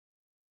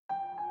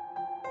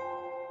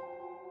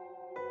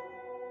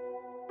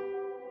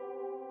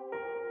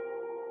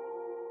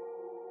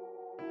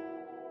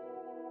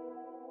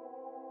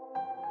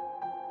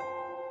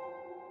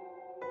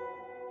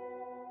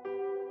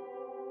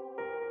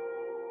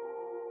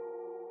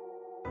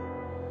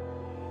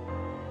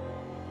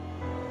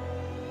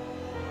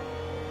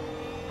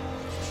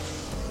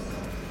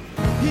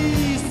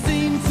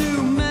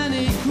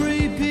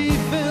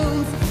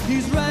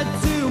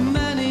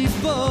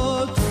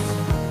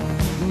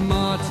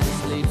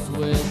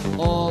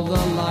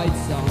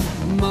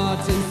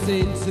Martin's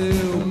seen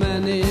too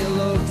many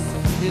looks.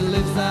 He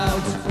lives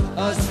out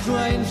a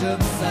strange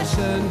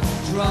obsession,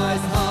 tries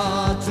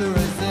hard to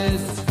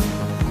resist,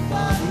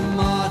 but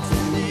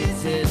Martin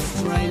needs his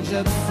strange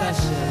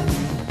obsession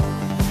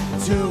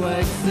to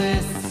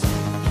exist.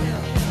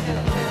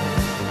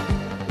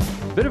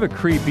 Bit of a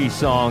creepy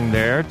song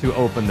there to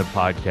open the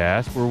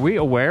podcast. Were we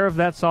aware of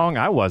that song?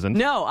 I wasn't.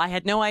 No, I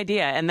had no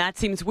idea, and that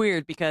seems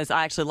weird because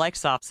I actually like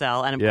Soft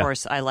Cell, and of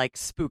course I like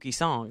spooky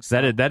songs.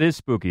 So. That is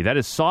spooky. That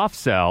is Soft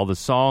Cell. The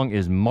song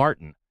is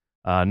Martin.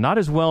 Not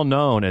as well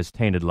known as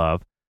Tainted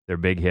Love, their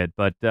big hit,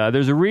 but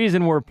there's a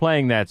reason we're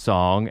playing that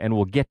song, and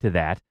we'll get to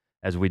that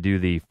as we do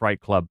the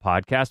Fright Club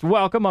podcast.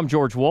 Welcome, I'm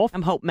George Wolf.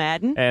 I'm Hope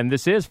Madden. And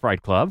this is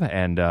Fright Club,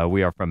 and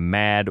we are from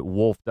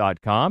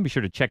madwolf.com. Be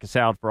sure to check us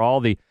out for all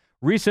the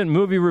recent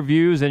movie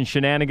reviews and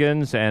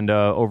shenanigans and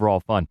overall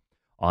fun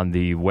on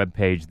the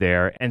webpage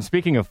there. And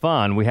speaking of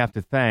fun, we have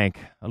to thank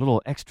a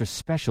little extra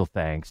special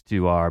thanks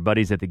to our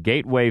buddies at the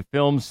Gateway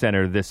Film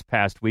Center this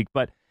past week,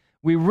 but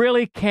we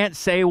really can't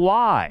say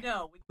why.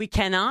 No, we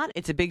cannot.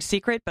 It's a big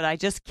secret, but I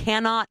just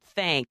can't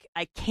thank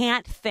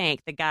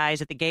the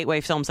guys at the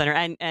Gateway Film Center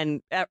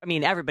and I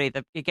mean everybody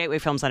at the Gateway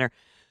Film Center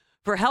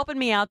for helping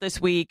me out this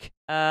week.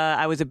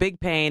 I was a big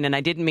pain, and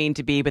I didn't mean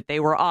to be, but they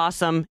were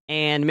awesome,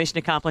 and mission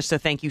accomplished, so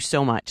thank you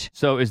so much.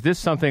 So is this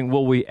something,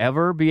 will we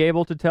ever be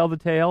able to tell the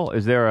tale?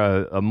 Is there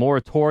a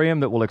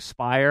moratorium that will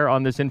expire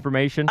on this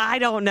information? I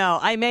don't know.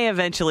 I may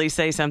eventually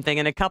say something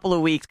in a couple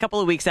of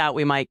weeks out,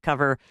 we might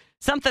cover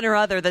something or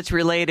other that's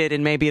related,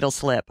 and maybe it'll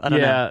slip. I don't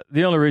know. Yeah,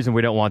 the only reason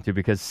we don't want to,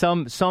 because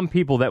some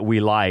people that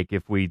we like,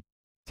 if we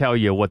tell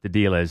you what the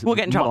deal is, we'll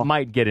get in trouble.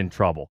 Might get in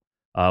trouble.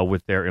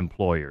 With their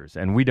employers,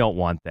 and we don't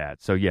want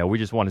that. So, yeah, we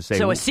just want to say...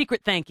 So a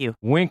secret thank you.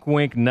 Wink,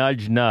 wink,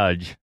 nudge,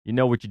 nudge. You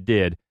know what you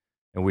did,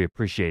 and we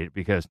appreciate it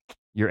because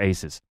you're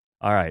aces.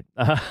 All right.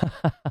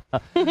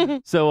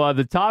 So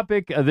the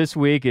topic this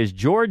week is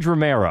George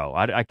Romero.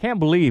 I can't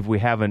believe we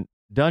haven't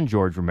done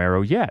George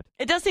Romero yet.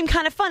 It does seem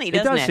kind of funny,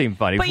 doesn't it? It does seem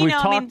funny. But, we've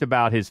talked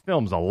about his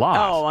films a lot.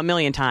 Oh, a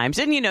million times.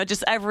 And,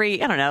 just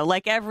every 8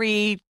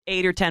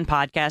 or 10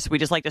 podcasts, we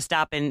just like to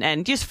stop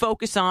and just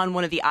focus on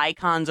one of the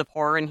icons of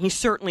horror, and he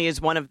certainly is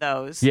one of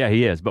those. Yeah,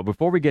 he is. But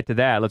before we get to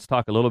that, let's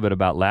talk a little bit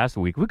about last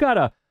week.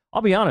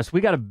 I'll be honest,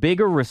 we got a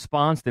bigger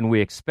response than we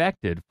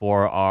expected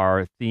for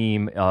our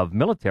theme of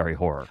military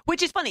horror.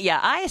 Which is funny. Yeah,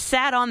 I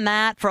sat on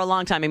that for a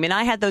long time. I mean,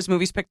 I had those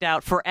movies picked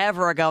out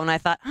forever ago, and I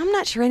thought, I'm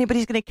not sure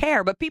anybody's going to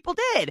care, but people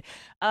did.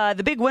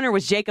 The big winner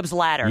was Jacob's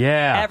Ladder.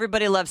 Yeah.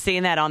 Everybody loved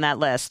seeing that on that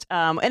list.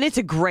 And it's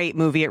a great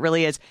movie. It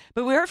really is.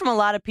 But we heard from a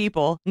lot of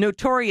people,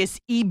 Notorious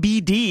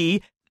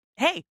EBD.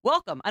 Hey,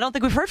 welcome. I don't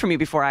think we've heard from you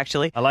before,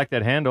 actually. I like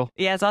that handle.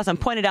 Yeah, it's awesome.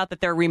 Pointed out that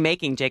they're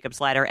remaking Jacob's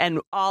Ladder,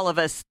 and all of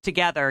us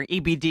together,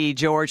 EBD,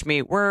 George,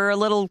 me, we're a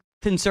little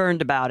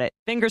concerned about it.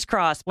 Fingers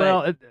crossed. But...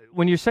 Well,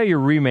 when you say you're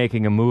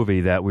remaking a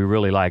movie that we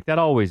really like, that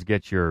always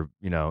gets your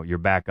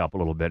back up a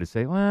little bit to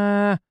say,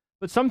 well,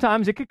 but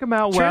sometimes it could come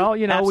out true. well.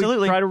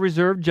 Absolutely. We try to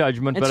reserve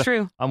judgment. It's but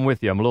true. I'm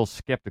with you. I'm a little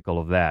skeptical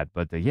of that.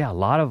 But yeah, a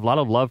lot of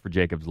love for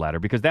Jacob's Ladder,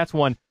 because that's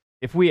one.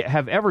 If we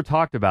have ever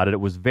talked about it,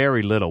 it was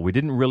very little. We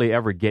didn't really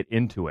ever get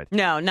into it.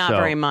 No, not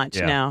very much,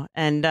 yeah. no.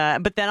 And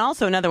but then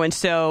also another one.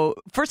 So,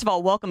 first of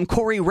all, welcome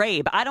Corey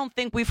Rabe. I don't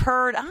think we've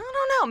heard, I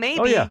don't know, maybe.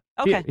 Oh, yeah.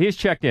 Okay. He's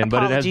checked in,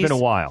 but it has been a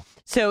while.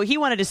 So he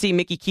wanted to see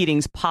Mickey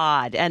Keating's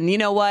Pod. And you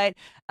know what?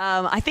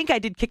 I think I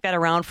did kick that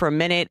around for a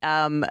minute.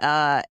 And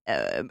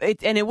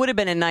it would have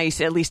been a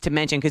nice, at least to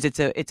mention, because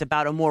it's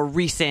about a more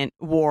recent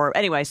war.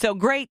 Anyway, so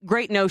great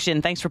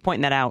notion. Thanks for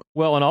pointing that out.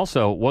 Well, and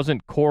also,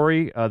 wasn't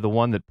Corey the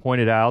one that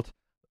pointed out,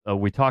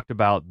 we talked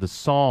about the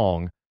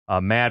song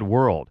Mad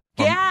World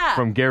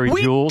from Gary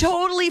Jules. We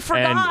totally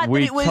forgot and we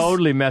that it was...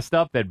 totally messed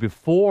up that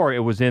before it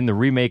was in the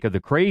remake of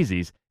The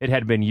Crazies, it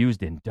had been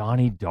used in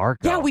Donnie Darko.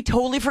 Yeah, we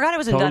totally forgot it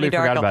was in Donnie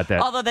Darko. Forgot about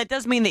that. Although that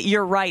does mean that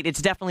you're right.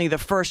 It's definitely the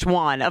first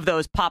one of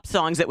those pop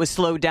songs that was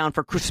slowed down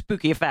for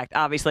spooky effect,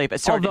 obviously, if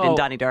it started in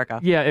Donnie Darko.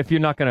 Yeah, if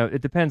you're not going to...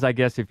 It depends, I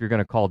guess, if you're going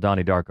to call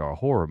Donnie Darko a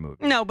horror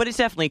movie. No, but it's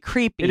definitely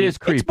creepy. It is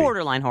creepy. It's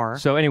borderline horror.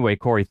 So anyway,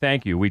 Corey,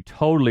 thank you. We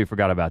totally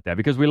forgot about that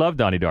because we love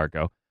Donnie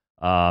Darko.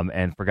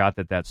 And forgot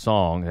that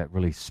song, that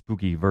really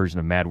spooky version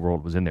of Mad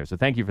World, was in there. So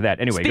thank you for that.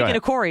 Anyway, Speaking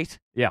of Corey's,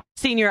 yeah,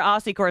 senior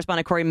Aussie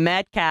correspondent Corey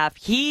Metcalf,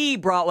 he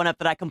brought one up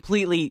that I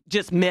completely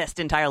just missed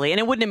entirely. And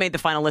it wouldn't have made the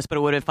final list, but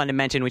it would have been fun to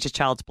mention, which is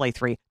Child's Play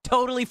 3.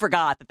 Totally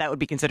forgot that would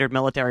be considered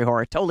military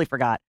horror. Totally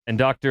forgot. And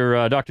Dr.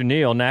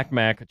 Neil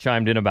Nakmak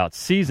chimed in about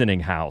Seasoning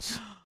House.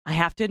 I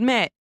have to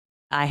admit,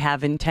 I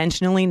have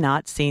intentionally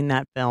not seen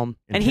that film.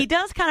 And he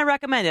does kind of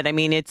recommend it. I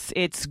mean,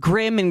 it's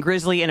grim and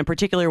grisly in a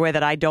particular way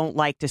that I don't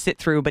like to sit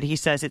through, but he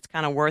says it's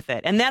kind of worth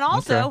it. And then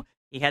also,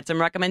 he had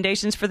some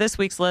recommendations for this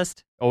week's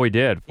list. Oh, he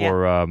did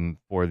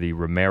for the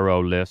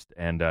Romero list.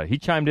 And he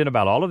chimed in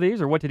about all of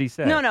these, or what did he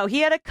say? No,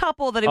 he had a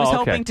couple that he was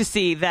hoping to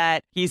see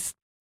that he's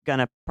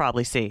gonna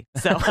probably see.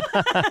 So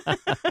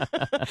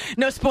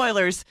no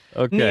spoilers,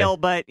 Neil,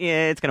 but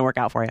it's gonna work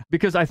out for you.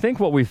 Because I think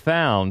what we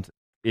found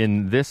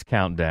in this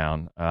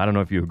countdown, I don't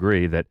know if you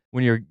agree, that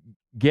when you're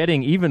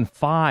getting even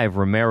 5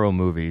 Romero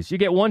movies. You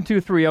get 1,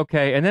 2, 3,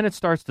 okay, and then it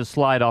starts to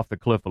slide off the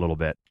cliff a little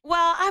bit.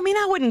 Well, I mean,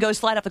 I wouldn't go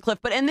slide off the cliff,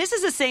 and this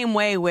is the same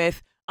way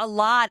with a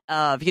lot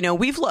of,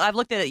 I've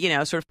looked at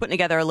it, sort of putting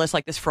together a list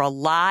like this for a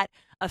lot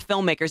of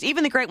filmmakers,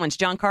 even the great ones,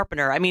 John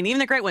Carpenter. I mean, even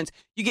the great ones,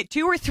 you get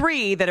 2 or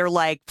 3 that are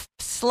like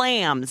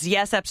slams.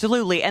 Yes,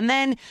 absolutely. And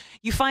then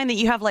you find that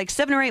you have like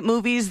 7 or 8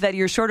 movies that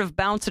you're sort of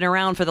bouncing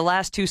around for the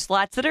last 2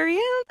 slots that are,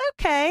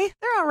 okay,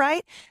 they're all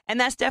right. And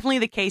that's definitely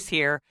the case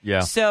here. Yeah.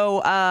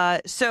 So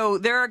I'm just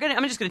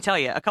going to tell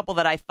you a couple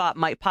that I thought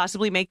might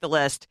possibly make the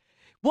list.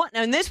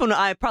 And this one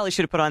I probably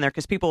should have put on there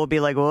because people would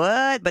be like,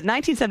 what? But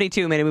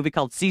 1972 made a movie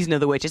called Season of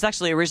the Witch. It's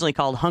actually originally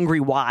called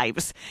Hungry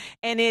Wives.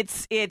 And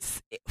it's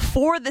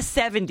for the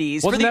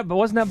 70s.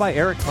 Wasn't that by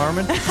Eric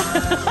Carmen?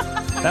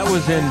 That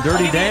was in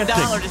Dirty Dancing.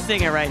 I'll give you $1 to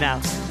sing it right now.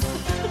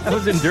 That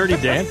was in Dirty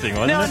Dancing,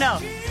 wasn't it? No.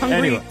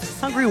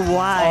 Hungry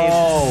Wives.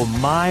 Oh,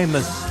 my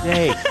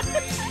mistake.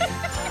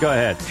 Go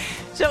ahead.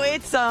 So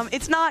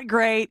it's not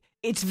great.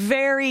 It's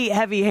very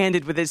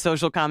heavy-handed with its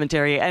social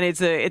commentary, and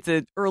it's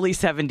a early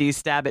 70s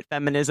stab at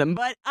feminism.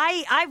 But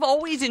I've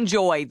always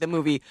enjoyed the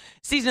movie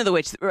Season of the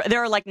Witch.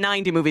 There are like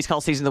 90 movies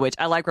called Season of the Witch.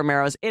 I like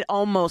Romero's. It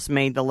almost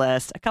made the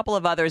list. A couple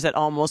of others that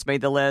almost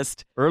made the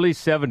list. Early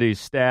 70s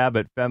stab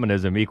at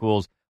feminism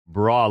equals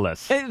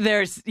braless.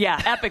 There's,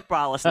 epic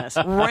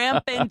bralessness.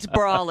 Rampant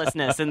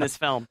bralessness in this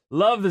film.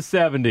 Love the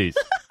 70s.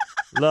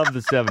 Love the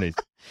 70s.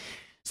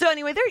 So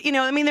anyway,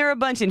 there are a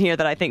bunch in here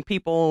that I think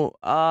people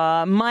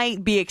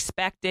might be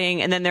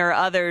expecting, and then there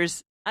are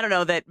others, I don't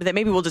know, that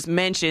maybe we'll just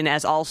mention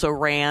as also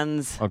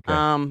Rands. Okay.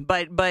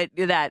 But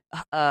that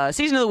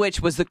Season of the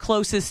Witch was the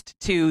closest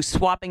to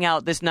swapping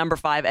out this number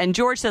 5. And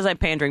George says I'm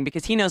pandering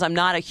because he knows I'm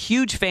not a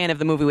huge fan of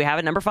the movie we have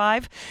at number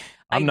 5.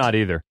 I'm not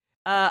either.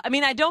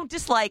 I don't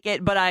dislike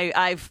it, but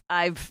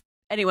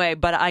Anyway,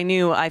 but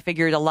I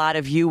figured a lot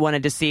of you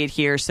wanted to see it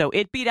here, so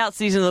it beat out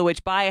Season of the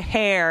Witch by a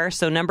hair.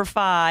 So number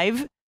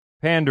 5.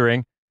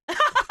 Pandering.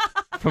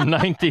 From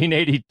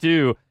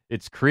 1982,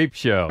 it's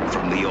Creepshow.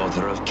 From the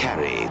author of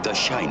Carrie, The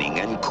Shining,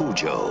 and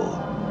Cujo.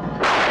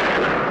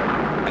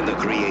 And the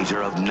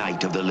creator of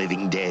Night of the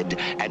Living Dead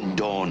and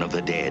Dawn of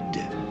the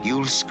Dead.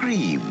 You'll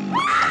scream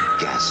at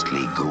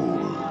ghastly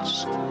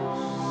ghouls.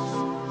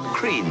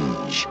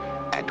 Cringe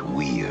at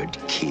weird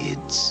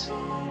kids.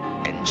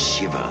 And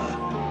shiver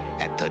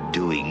at the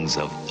doings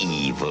of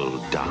evil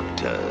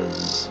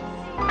doctors.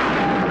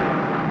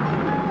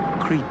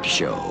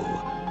 Creepshow.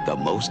 The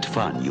most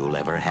fun you'll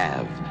ever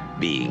have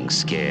being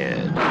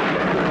scared.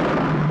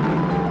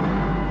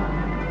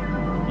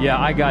 Yeah,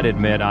 I gotta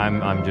admit,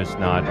 I'm just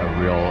not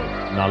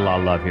a lot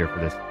of love here for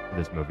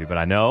this movie, but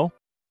I know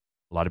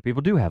a lot of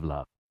people do have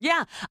love.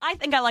 Yeah, I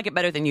think I like it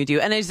better than you do,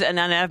 and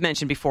I've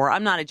mentioned before,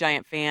 I'm not a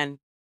giant fan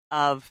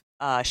of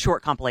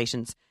short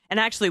compilations. And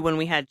actually, when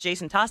we had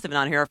Jason Tostovan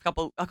on here a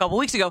couple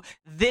weeks ago,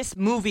 this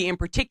movie in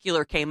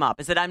particular came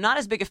up. Is that I'm not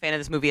as big a fan of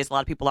this movie as a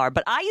lot of people are,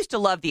 but I used to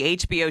love the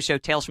HBO show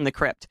Tales from the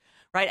Crypt.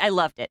 Right, I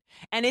loved it,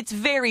 and it's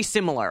very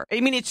similar.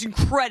 I mean, it's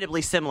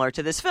incredibly similar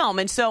to this film,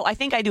 and so I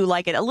think I do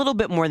like it a little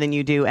bit more than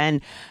you do.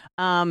 And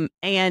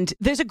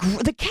there's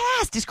the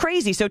cast is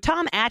crazy. So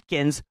Tom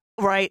Atkins,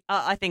 right?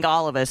 I think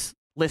all of us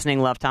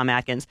listening love Tom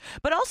Atkins,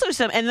 but also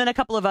and then a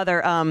couple of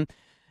other.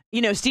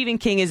 Stephen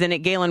King is in it,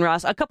 Galen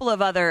Ross, a couple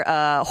of other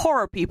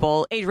horror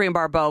people, Adrienne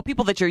Barbeau,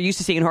 people that you're used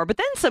to seeing in horror, but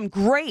then some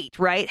great,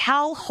 right?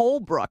 Hal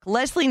Holbrook,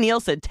 Leslie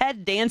Nielsen,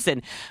 Ted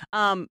Danson.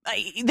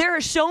 There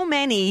are so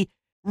many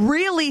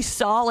really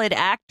solid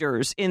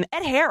actors in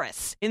Ed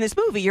Harris in this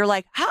movie. You're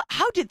like,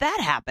 how did that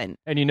happen?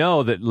 And you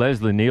know that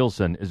Leslie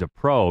Nielsen is a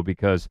pro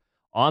because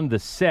on the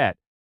set,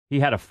 he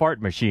had a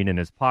fart machine in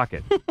his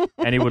pocket,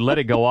 and he would let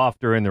it go off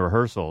during the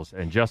rehearsals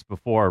and just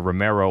before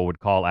Romero would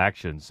call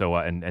action. So,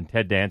 and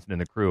Ted Danson and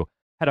the crew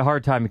had a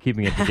hard time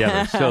keeping it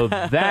together. So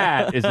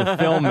that is a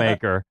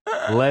filmmaker,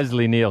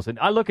 Leslie Nielsen.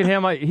 I look at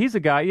him, he's a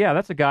guy,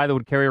 that's a guy that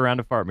would carry around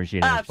a fart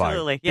machine in his pocket.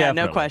 Absolutely. Yeah,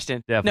 Definitely. no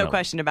question. Definitely. No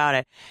question about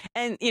it.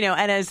 And,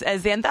 and as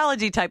the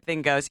anthology type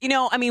thing goes,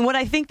 what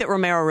I think that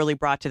Romero really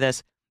brought to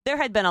this, there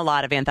had been a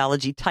lot of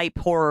anthology type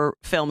horror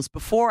films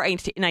before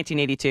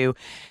 1982.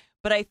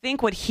 But I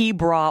think what he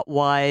brought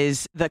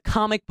was the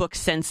comic book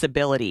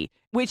sensibility,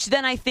 which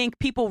then I think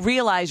people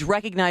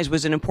recognized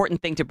was an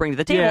important thing to bring to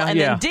the table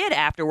then did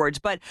afterwards.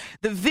 But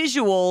the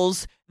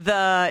visuals,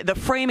 the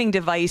framing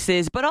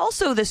devices, but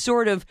also the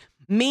sort of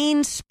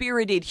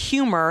mean-spirited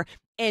humor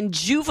and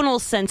juvenile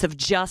sense of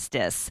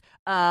justice.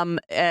 And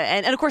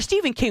of course,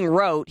 Stephen King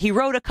wrote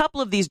a couple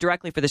of these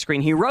directly for the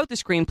screen. He wrote the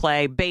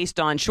screenplay based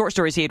on short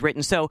stories he had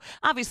written. So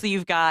obviously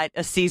you've got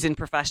a seasoned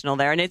professional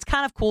there. And it's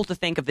kind of cool to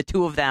think of the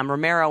two of them,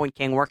 Romero and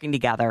King, working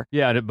together.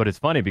 Yeah, but it's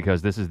funny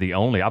because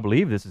I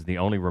believe this is the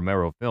only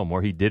Romero film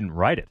where he didn't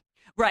write it.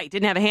 Right,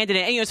 didn't have a hand in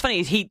it. And it's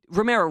funny,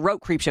 Romero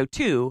wrote Creepshow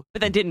 2, but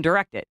then didn't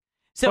direct it.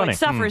 So funny. It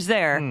suffers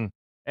there.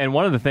 And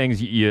one of the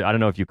things, I don't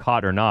know if you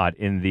caught or not,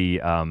 in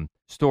the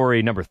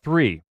story number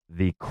 3,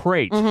 the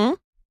crate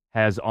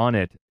has on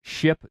it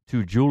Ship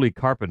to Julie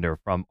Carpenter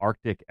from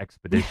Arctic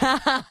Expedition.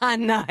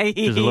 Nice. Which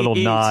is a little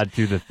nod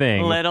to The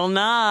Thing. Little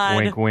nod.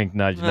 Wink, wink,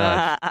 nudge,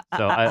 nudge.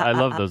 So I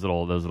love those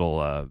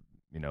little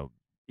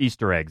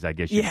Easter eggs, I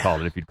guess you'd call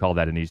it, if you'd call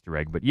that an Easter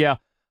egg. But yeah,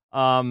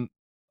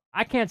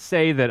 I can't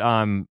say that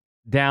I'm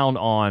down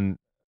on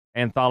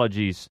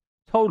anthologies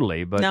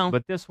totally,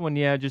 but this one,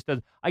 just does.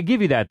 I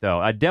give you that, though.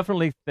 I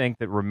definitely think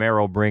that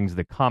Romero brings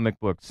the comic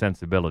book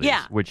sensibilities,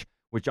 which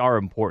are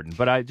important.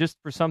 But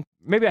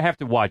maybe I have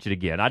to watch it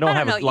again. I don't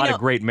have a lot of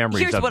great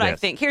memories Here's of what this. I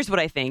think. Here's what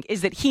I think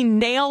is that he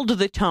nailed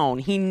the tone.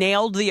 He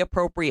nailed the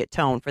appropriate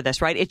tone for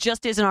this, right? It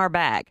just isn't our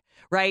bag,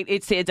 right?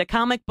 It's a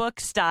comic book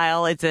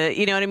style. It's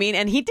you know what I mean?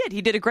 And he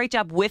did a great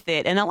job with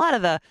it. And a lot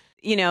of the,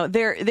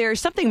 there's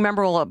something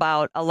memorable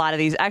about a lot of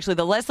these. Actually,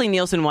 the Leslie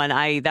Nielsen one,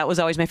 that was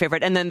always my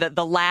favorite. And then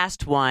the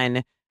last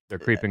one, they're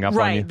creeping up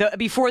on you? Right.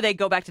 Before they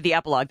go back to the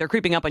epilogue, they're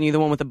creeping up on you, the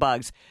one with the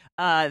bugs.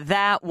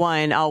 That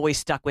one always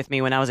stuck with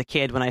me when I was a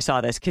kid when I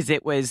saw this because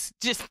it was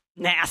just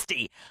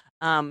nasty.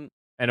 And,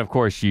 of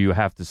course, you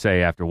have to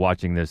say after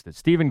watching this that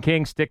Stephen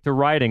King, stick to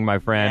writing, my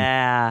friend.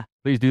 Yeah.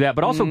 Please do that.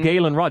 But also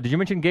Galen Ross. Did you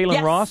mention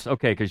Galen Ross?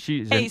 Okay, because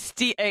she's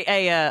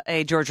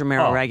a George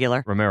Romero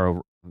regular.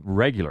 Romero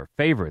regular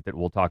favorite that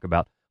we'll talk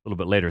about a little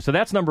bit later. So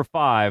that's number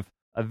 5,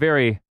 a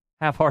very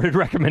half-hearted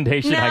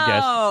recommendation, I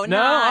guess. No,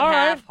 not all right.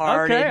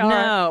 half-hearted. Okay, all no,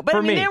 right. but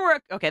For me. there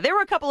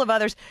were a couple of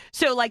others.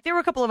 So, there were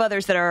a couple of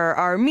others that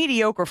are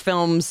mediocre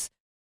films.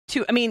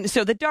 Too. I mean,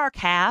 so The Dark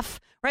Half,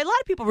 right? A lot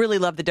of people really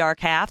love The Dark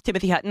Half.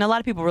 Timothy Hutton. A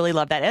lot of people really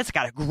love that. It's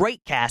got a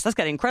great cast. That's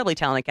got an incredibly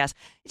talented cast.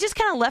 It just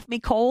kind of left me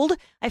cold.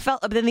 I felt.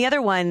 But then the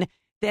other one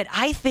that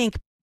I think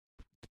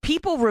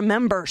people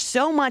remember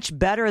so much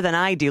better than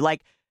I do,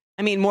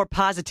 more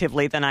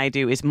positively than I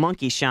do, is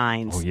Monkey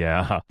Shines. Oh,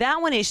 yeah.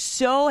 That one is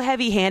so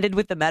heavy-handed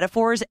with the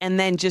metaphors and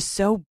then just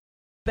so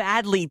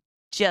badly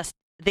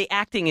the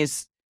acting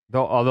is...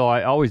 Although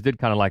I always did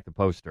kind of like the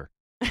poster.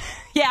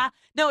 Yeah,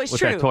 no, it's with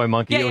true. With that toy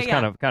monkey, yeah, it was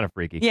kind of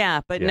freaky.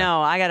 Yeah, but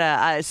no, I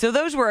gotta... so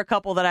those were a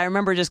couple that I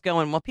remember just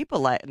going, well,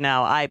 people like...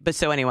 No, but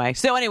so anyway,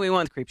 we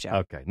went with Creepshow.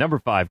 Okay, number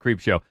 5,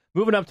 Creepshow.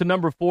 Moving up to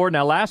number 4.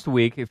 Now, last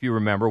week, if you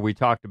remember, we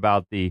talked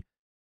about the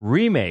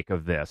remake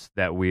of this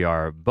that we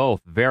are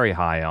both very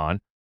high on.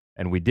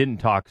 And we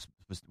didn't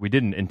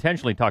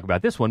intentionally talk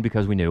about this one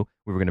because we knew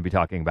we were going to be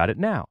talking about it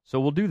now. So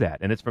we'll do that.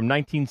 And it's from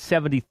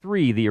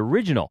 1973, the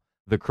original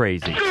The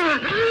Crazies.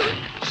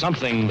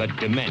 Something that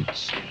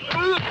dements.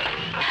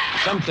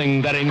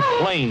 Something that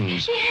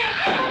inflames.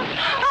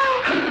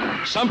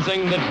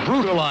 Something that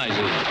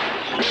brutalizes.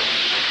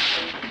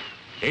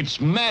 It's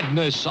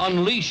madness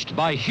unleashed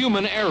by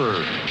human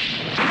error.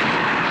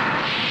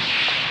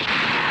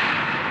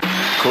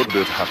 Could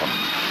it happen?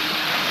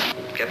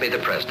 Get me the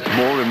president.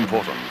 More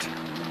important,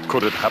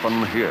 could it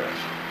happen here?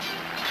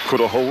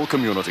 Could a whole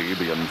community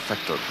be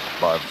infected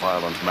by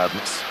violent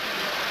madness?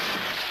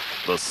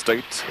 The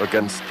state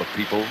against the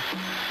people?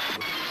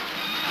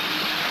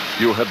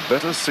 You had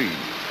better see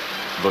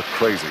The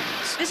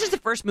Crazies. This is the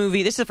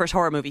first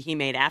horror movie he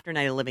made after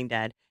Night of the Living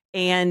Dead.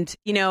 And,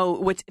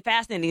 what's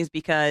fascinating is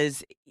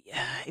because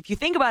if you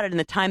think about it in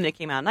the time that it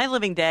came out, Night of the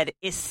Living Dead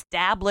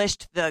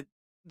established the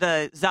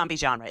zombie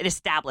genre. It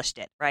established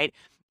it, right?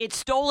 It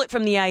stole it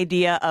from the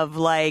idea of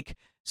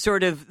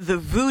sort of the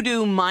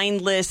voodoo,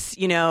 mindless,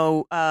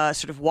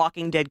 sort of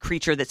Walking Dead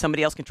creature that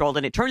somebody else controlled,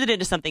 and it turned it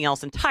into something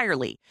else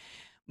entirely.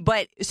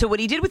 But so what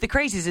he did with The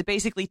Crazies is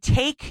basically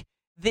take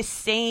this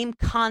same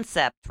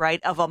concept,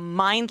 right, of a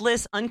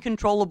mindless,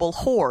 uncontrollable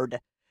horde,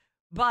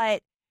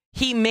 but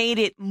he made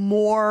it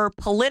more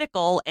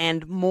political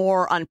and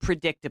more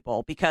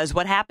unpredictable because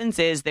what happens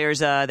is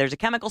there's a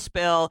chemical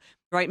spill,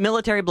 right?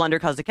 Military blunder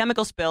caused a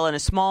chemical spill in a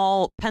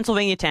small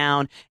Pennsylvania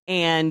town,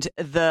 and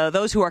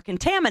those who are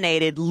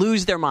contaminated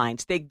lose their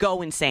minds. They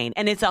go insane.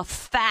 And it's a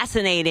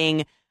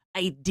fascinating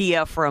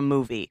idea for a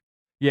movie.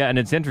 Yeah, and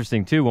it's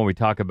interesting, too, when we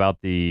talk about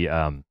the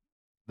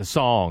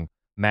song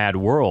Mad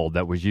World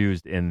that was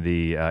used in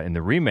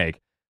the remake.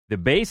 The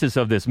basis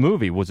of this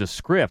movie was a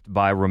script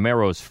by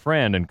Romero's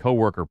friend and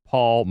coworker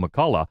Paul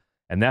McCullough,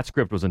 and that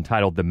script was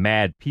entitled The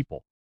Mad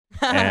People.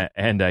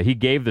 and he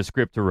gave the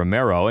script to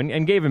Romero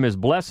and gave him his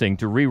blessing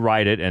to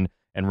rewrite it, and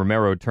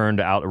Romero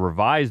turned out a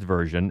revised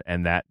version,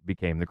 and that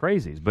became The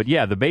Crazies. But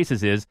yeah, the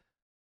basis is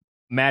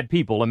mad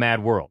people, a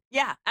mad world.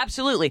 Yeah,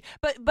 absolutely.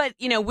 But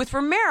with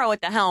Romero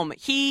at the helm,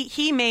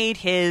 he made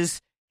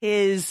his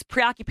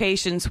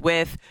preoccupations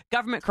with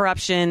government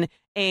corruption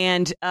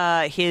and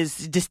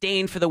his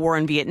disdain for the war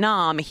in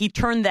Vietnam, he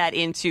turned that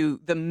into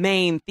the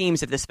main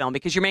themes of this film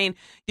because your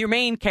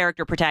main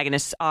character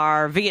protagonists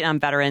are Vietnam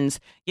veterans,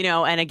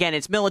 and again,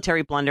 it's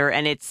military blunder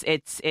and it's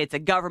a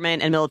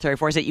government and military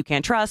force that you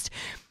can't trust.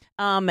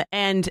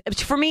 And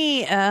for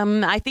me,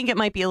 I think it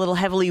might be a little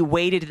heavily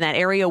weighted in that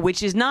area,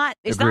 which is not,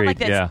 it's Agreed, not like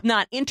that's yeah.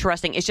 not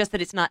interesting. It's just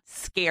that it's not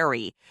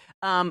scary.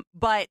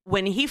 But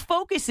when he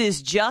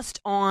focuses just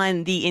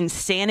on the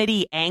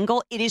insanity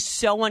angle, it is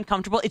so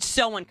uncomfortable. It's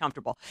so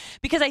uncomfortable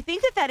because I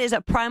think that is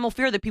a primal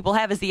fear that people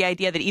have is the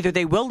idea that either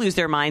they will lose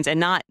their minds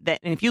and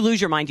if you lose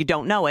your mind, you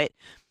don't know it,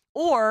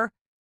 or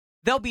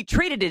they'll be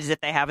treated as if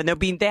they have, and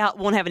they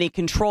won't have any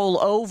control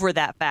over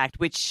that fact.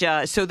 Which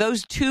so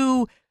those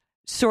two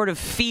sort of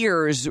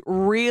fears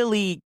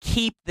really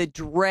keep the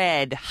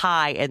dread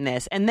high in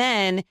this, and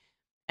then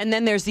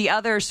there's the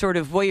other sort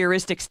of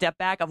voyeuristic step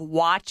back of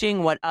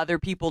watching what other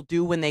people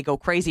do when they go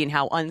crazy and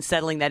how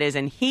unsettling that is.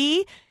 And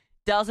he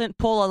doesn't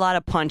pull a lot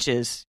of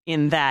punches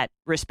in that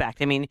respect.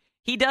 I mean,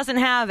 he doesn't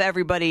have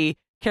everybody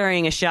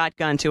carrying a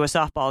shotgun to a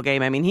softball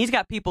game. I mean, he's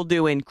got people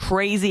doing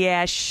crazy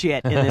ass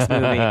shit in this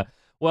movie.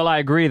 Well, I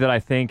agree that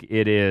I think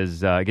it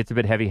gets a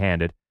bit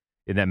heavy-handed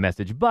in that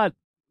message, but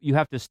you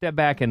have to step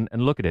back and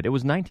look at it. It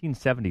was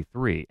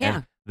 1973,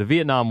 and the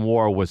Vietnam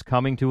War was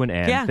coming to an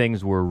end. Yeah.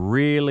 Things were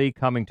really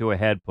coming to a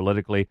head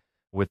politically,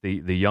 with the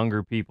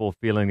younger people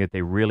feeling that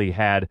they really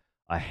had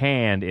a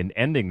hand in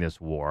ending this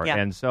war. Yeah.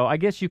 And so I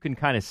guess you can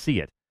kind of see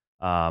it,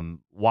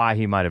 why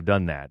he might have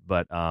done that.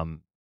 But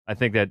I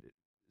think that,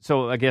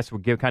 so I guess we're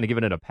kind of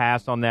giving it a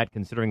pass on that,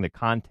 considering the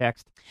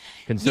context,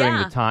 considering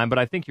the time. But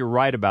I think you're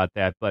right about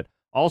that. But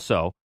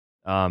also,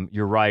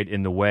 you're right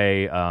in the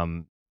way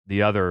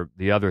the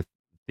other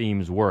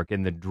themes work,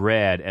 and the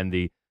dread and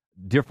the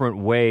different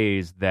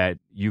ways that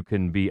you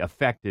can be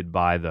affected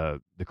by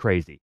the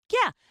crazy.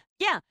 Yeah.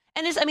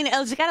 And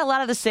it's got a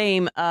lot of the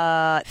same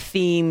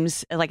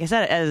themes. Like I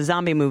said, as a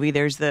zombie movie,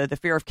 there's the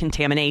fear of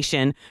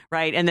contamination,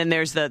 right? And then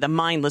there's the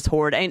mindless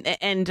horde.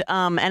 And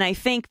I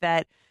think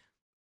that,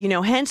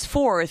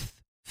 henceforth,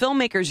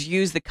 filmmakers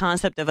use the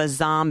concept of a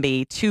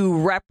zombie to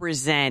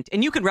represent,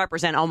 and you can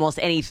represent almost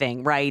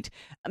anything, right?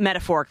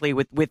 Metaphorically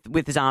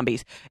with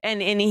zombies.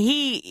 And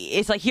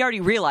it's like he already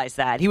realized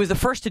that. He was the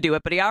first to do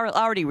it, but he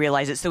already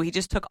realized it. So he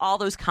just took all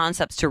those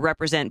concepts to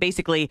represent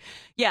basically,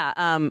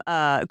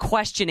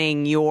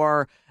 questioning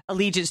your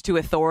allegiance to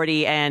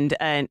authority and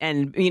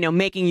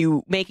making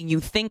you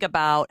think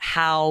about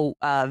how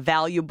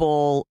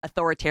valuable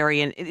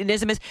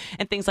authoritarianism is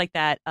and things like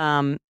that.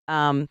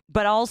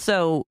 But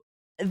also,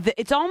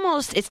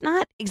 it's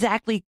not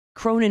exactly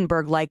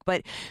Cronenberg-like,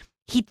 but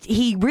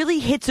he really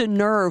hits a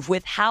nerve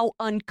with how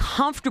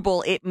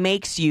uncomfortable it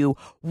makes you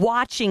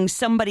watching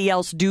somebody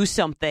else do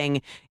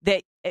something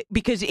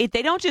because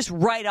they don't just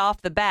right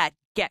off the bat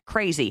get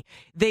crazy.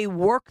 They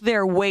work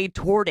their way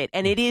toward it,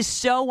 and it is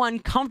so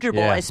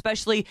uncomfortable,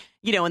 especially,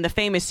 in the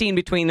famous scene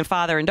between the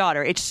father and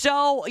daughter. It's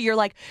so, you're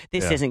like,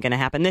 this isn't going to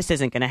happen, this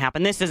isn't going to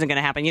happen, this isn't going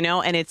to happen,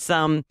 and it's,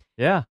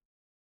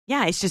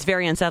 it's just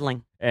very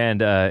unsettling.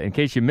 And in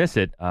case you miss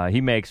it,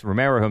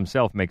 Romero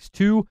himself makes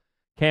two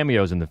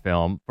cameos in the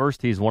film.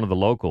 First, he's one of the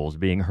locals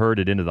being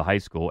herded into the high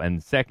school,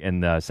 and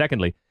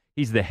secondly,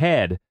 he's the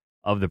head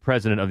of the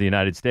President of the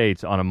United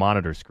States on a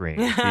monitor screen.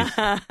 He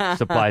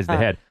supplies the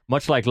head,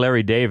 much like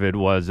Larry David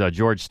was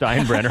George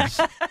Steinbrenner's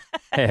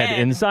head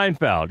in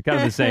Seinfeld. Kind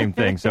of the same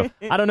thing. So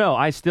I don't know.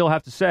 I still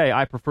have to say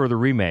I prefer the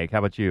remake. How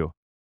about you?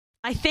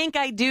 I think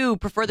I do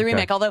prefer the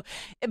remake, although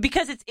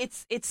because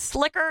it's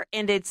slicker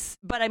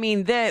but I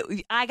mean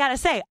I gotta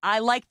say I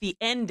like the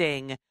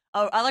ending.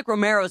 I like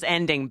Romero's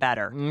ending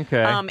better.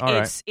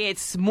 Okay,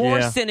 it's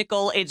more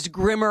cynical, it's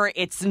grimmer,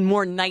 it's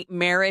more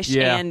nightmarish,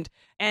 and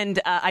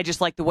I just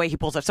like the way he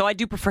pulls up. So I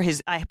do prefer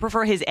his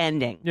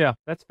ending. Yeah,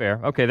 that's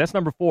fair. Okay, that's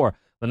number 4,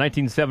 the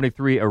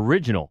 1973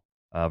 original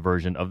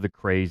version of The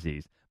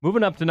Crazies.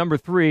 Moving up to number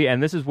 3,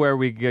 and this is where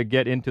we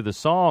get into the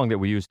song that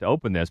we used to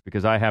open this,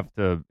 because I have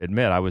to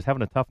admit, I was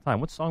having a tough time.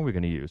 What song are we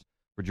going to use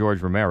for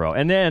George Romero?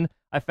 And then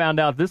I found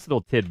out this little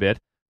tidbit,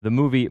 the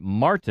movie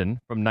Martin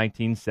from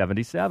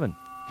 1977.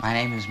 My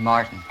name is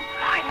Martin.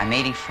 I'm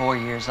 84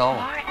 years old.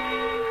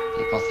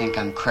 People think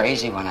I'm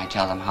crazy when I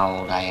tell them how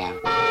old I am.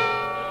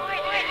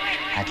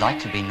 I'd like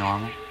to be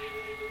normal.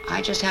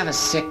 I just have a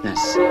sickness.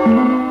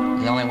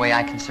 The only way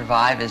I can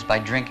survive is by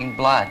drinking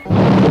blood.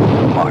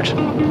 Martin,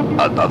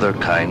 another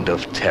kind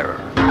of terror.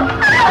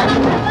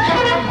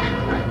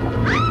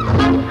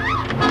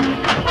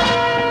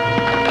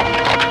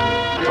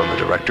 From the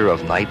director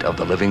of Night of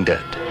the Living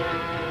Dead.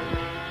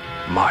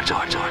 Martin,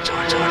 another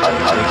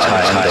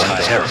kind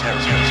of terror.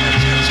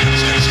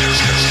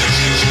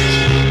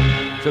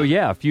 So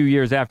a few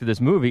years after this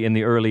movie, in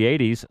the early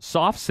 80s,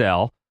 Soft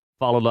Cell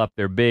followed up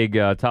their big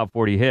top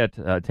 40 hit,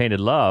 Tainted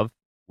Love,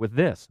 with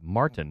this,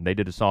 Martin. They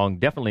did a song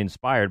definitely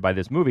inspired by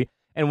this movie.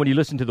 And when you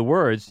listen to the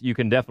words, you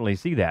can definitely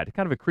see that. It's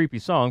kind of a creepy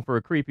song for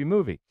a creepy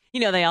movie.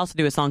 They also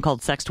do a song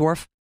called Sex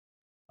Dwarf.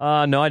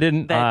 No, I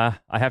didn't. I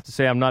have to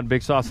say I'm not a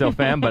big Soft Cell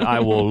fan, but I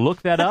will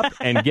look that up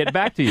and get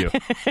back to you.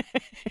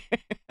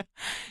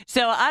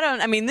 So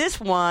this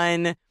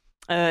one,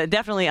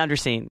 definitely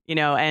underseen,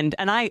 and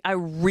I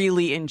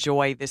really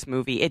enjoy this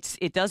movie.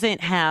 It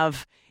doesn't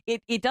have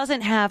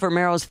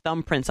Romero's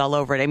thumbprints all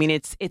over it. I mean,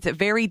 it's a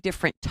very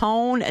different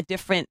tone, a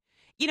different,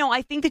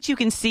 I think that you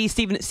can see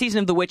Season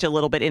of the Witch a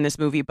little bit in this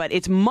movie, but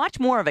it's much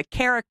more of a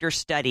character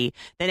study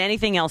than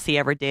anything else he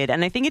ever did.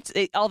 And I think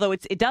although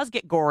it does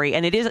get gory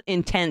and it is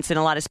intense in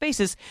a lot of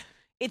spaces,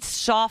 it's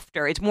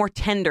softer, it's more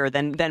tender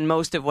than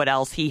most of what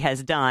else he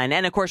has done.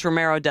 And of course,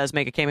 Romero does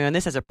make a cameo in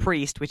this as a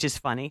priest, which is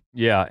funny.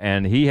 Yeah,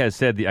 and he has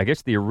said I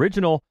guess the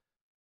original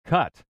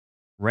cut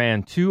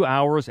ran 2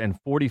 hours and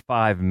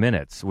 45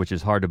 minutes, which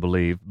is hard to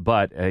believe,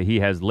 but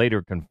he has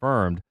later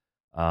confirmed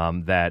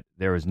that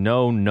there is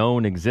no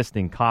known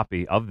existing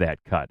copy of that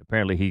cut.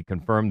 Apparently, he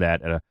confirmed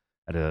that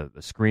at a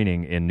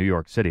screening in New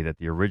York City, that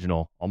the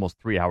original, almost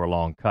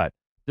 3-hour-long cut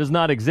does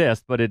not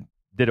exist, but it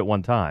did at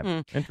one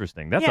time.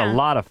 Interesting. That's a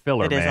lot of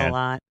filler, man. It is a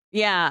lot.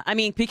 Yeah, I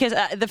mean, because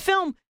the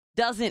film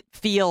doesn't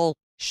feel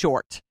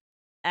short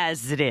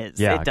as it is.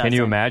 Yeah, it doesn't. Can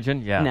you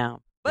imagine? Yeah.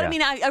 No. But Yeah.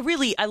 I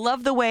mean, I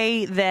love the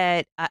way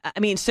that,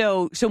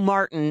 so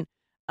Martin,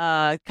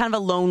 kind of a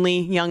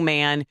lonely young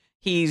man,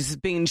 he's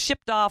being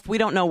shipped off, we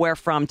don't know where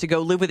from, to go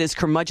live with his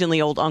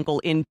curmudgeonly old uncle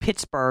in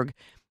Pittsburgh.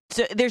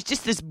 So there's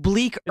just this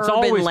bleak It's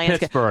urban always landscape.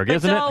 Pittsburgh, But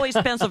isn't it? It's always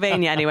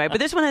Pennsylvania anyway. But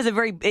this one has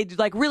it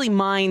like really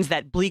mines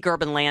that bleak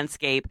urban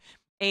landscape.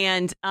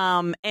 And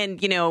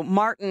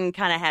Martin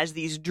kind of has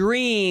these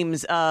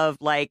dreams of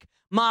like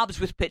mobs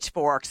with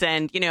pitchforks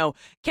and,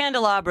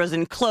 candelabras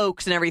and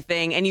cloaks and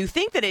everything. And you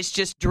think that it's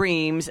just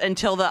dreams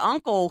until the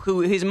uncle,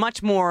 who is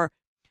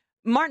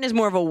Martin is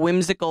more of a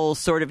whimsical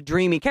sort of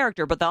dreamy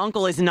character, but the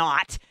uncle is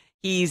not.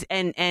 He says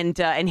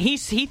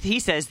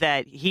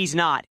that he's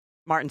not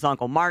Martin's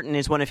uncle. Martin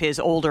is one of his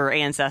older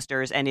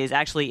ancestors and is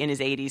actually in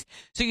his 80s.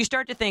 So you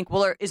start to think,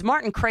 well, is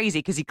Martin crazy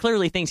because he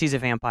clearly thinks he's a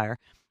vampire?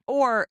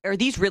 Or are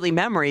these really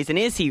memories, and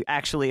is he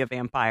actually a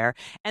vampire?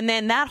 And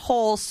then that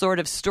whole sort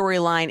of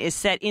storyline is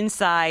set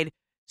inside.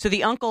 So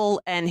the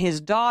uncle and his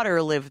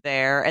daughter live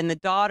there, and the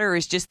daughter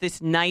is just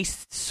this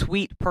nice,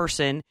 sweet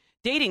person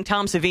dating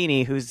Tom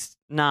Savini, who's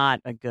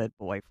not a good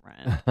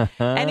boyfriend.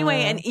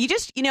 Anyway, and you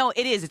just,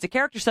 it's a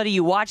character study.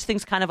 You watch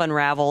things kind of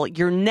unravel.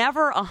 You're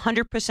never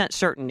 100%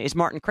 certain, is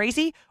Martin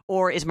crazy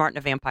or is Martin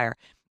a vampire?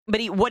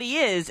 But what he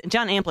is,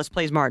 John Amplas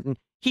plays Martin.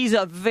 He's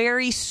a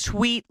very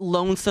sweet,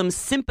 lonesome,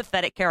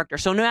 sympathetic character.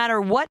 So no matter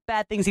what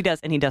bad things he does,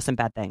 and he does some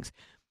bad things,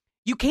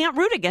 you can't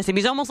root against him.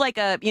 He's almost like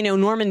a,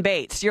 Norman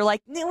Bates. You're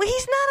like, no,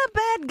 he's not a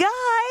bad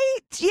guy.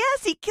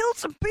 Yes, he killed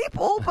some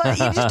people, but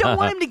you just don't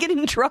want him to get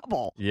in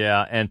trouble.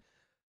 Yeah, and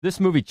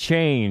this movie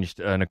changed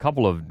in a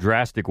couple of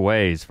drastic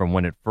ways from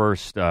when it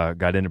first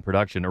got into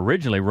production.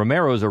 Originally,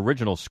 Romero's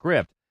original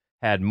script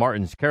had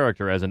Martin's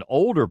character as an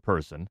older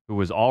person who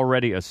was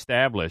already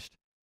established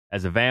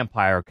as a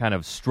vampire, kind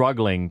of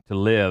struggling to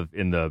live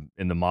in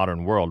the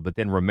modern world. But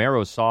then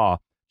Romero saw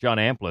John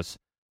Amplas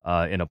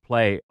in a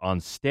play on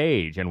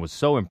stage and was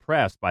so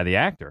impressed by the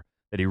actor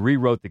that he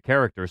rewrote the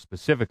character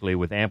specifically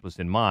with Amplas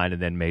in mind,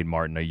 and then made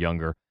Martin a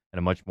younger and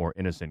a much more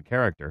innocent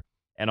character.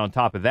 And on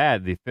top of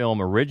that, the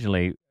film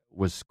originally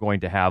was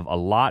going to have a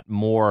lot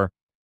more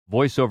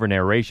voiceover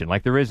narration,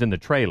 like there is in the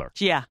trailer.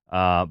 Yeah.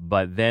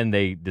 But then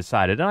they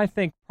decided, and I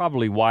think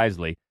probably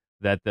wisely,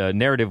 that the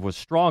narrative was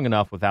strong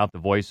enough without the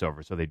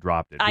voiceover, so they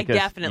dropped it. That's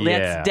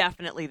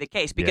definitely the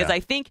case, because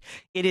I think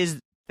it is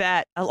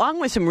that,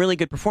 along with some really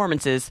good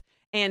performances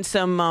and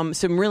some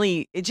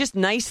really just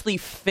nicely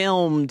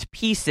filmed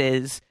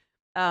pieces,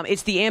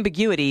 it's the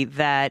ambiguity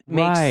that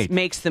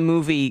makes the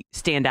movie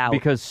stand out.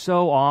 Because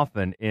so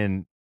often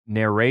in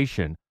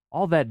narration,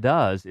 all that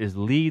does is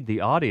lead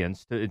the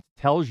audience to, it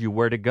tells you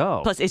where to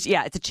go. Plus, it's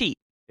a cheat.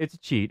 It's a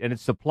cheat, and it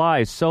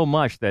supplies so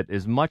much that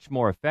is much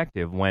more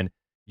effective when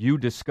you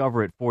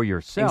discover it for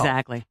yourself.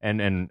 Exactly.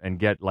 And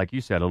get, like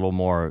you said, a little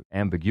more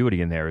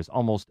ambiguity in there is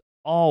almost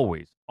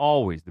always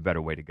the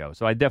better way to go.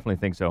 So I definitely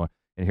think so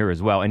in here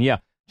as well. And yeah,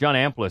 John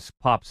Amplas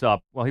pops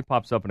up. Well, he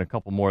pops up in a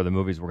couple more of the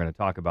movies we're going to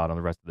talk about on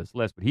the rest of this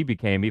list, but he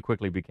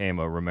quickly became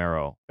a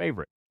Romero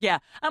favorite. Yeah.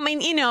 I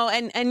mean,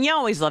 and you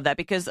always love that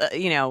because,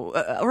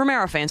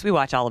 Romero fans, we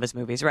watch all of his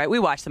movies, right? We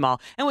watch them all.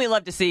 And we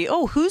love to see,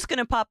 who's going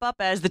to pop up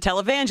as the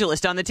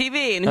televangelist on the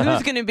TV, and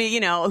who's going to be,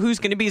 who's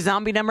going to be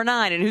zombie number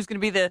 9, and who's going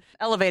to be the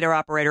elevator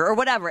operator or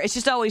whatever. It's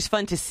just always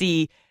fun to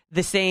see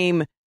the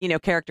same,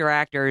 character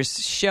actors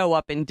show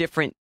up in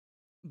different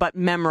but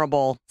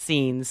memorable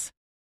scenes.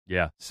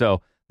 Yeah.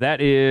 So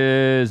that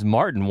is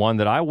Martin, one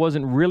that I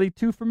wasn't really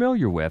too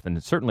familiar with,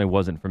 and certainly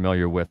wasn't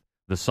familiar with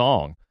the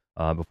song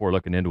before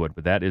looking into it,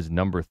 but that is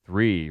number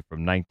 3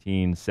 from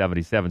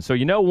 1977. So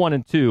 1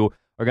 and 2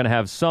 are going to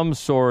have some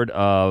sort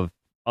of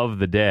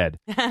the dead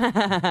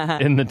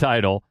in the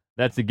title.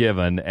 That's a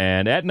given.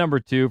 And at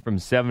number 2 from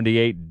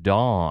 78,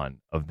 Dawn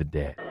of the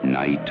Dead.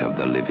 Night of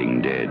the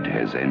living dead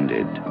has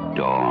ended.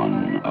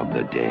 Dawn of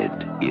the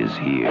dead is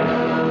here.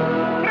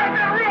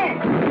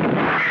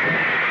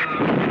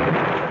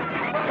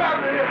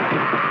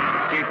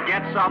 It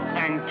gets up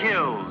and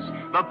kills.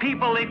 The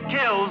people it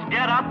kills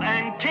get up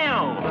and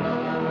kill.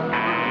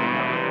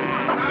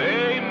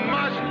 They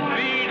must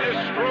be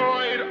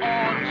destroyed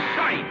on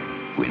sight.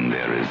 When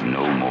there is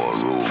no more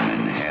room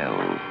in hell,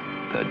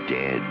 the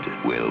dead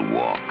will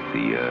walk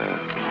the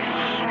earth.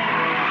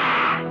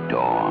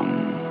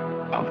 Dawn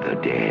of the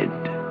Dead.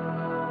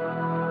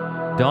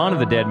 Dawn of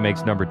the Dead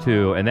makes number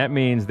 2, and that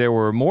means there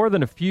were more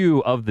than a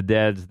few of the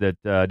Deads that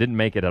didn't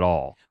make it at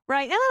all.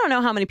 Right, and I don't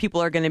know how many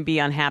people are going to be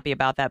unhappy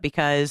about that,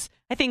 because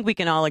I think we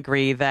can all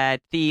agree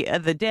that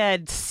the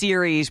Dead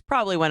series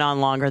probably went on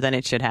longer than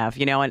it should have,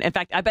 and in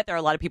fact, I bet there are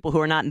a lot of people who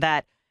are not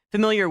that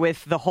familiar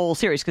with the whole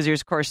series, because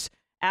there's, of course,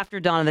 After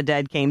Dawn of the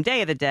Dead came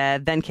Day of the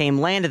Dead, then came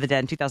Land of the Dead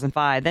in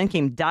 2005, then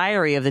came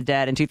Diary of the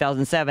Dead in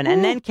 2007,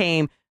 and then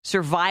came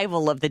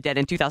Survival of the Dead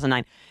in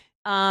 2009.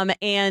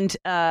 And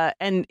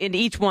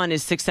each one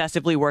is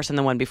successively worse than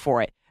the one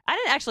before it.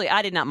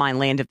 I did not mind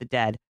Land of the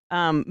Dead,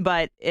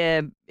 but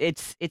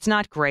it's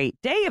not great.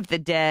 Day of the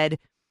Dead,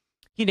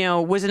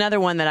 was another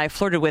one that I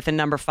flirted with in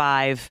number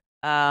 5.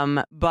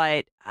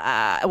 But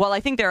I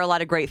think there are a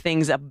lot of great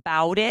things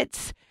about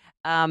it.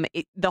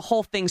 The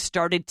whole thing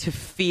started to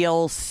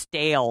feel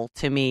stale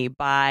to me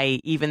by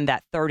even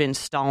that third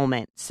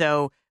installment.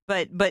 So,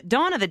 but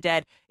Dawn of the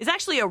Dead is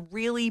actually a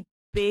really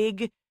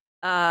big,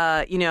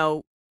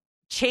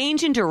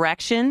 change in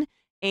direction.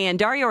 And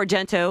Dario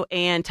Argento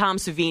and Tom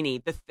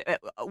Savini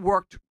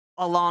worked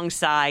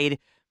alongside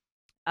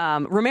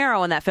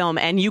Romero in that film,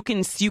 and you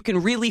can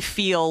really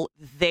feel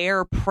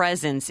their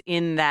presence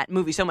in that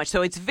movie so much.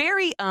 So it's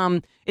very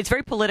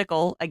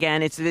political.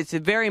 Again, it's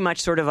very much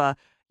sort of a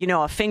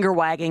finger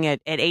wagging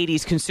at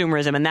 80s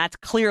consumerism, and that's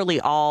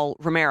clearly all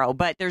Romero.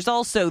 But there's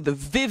also the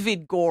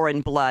vivid gore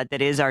and blood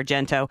that is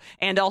Argento,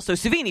 and also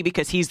Savini,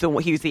 because he's the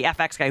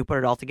FX guy who put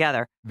it all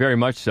together. Very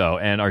much so.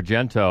 And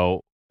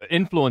Argento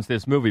influenced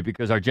this movie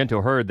because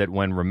Argento heard that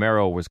when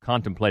Romero was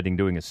contemplating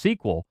doing a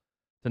sequel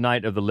to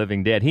Night of the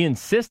Living Dead, he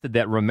insisted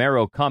that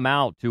Romero come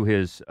out to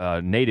his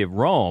native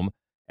Rome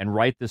and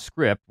write the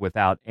script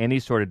without any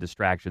sort of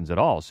distractions at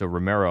all. So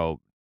Romero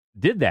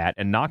did that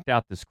and knocked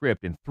out the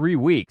script in 3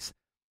 weeks.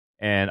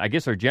 And I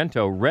guess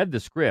Argento read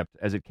the script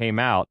as it came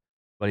out,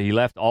 but he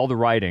left all the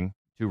writing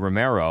to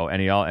Romero,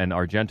 and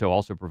Argento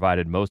also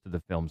provided most of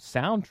the film's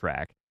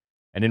soundtrack.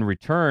 And in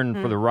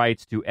return for the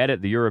rights to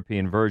edit the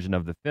European version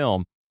of the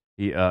film,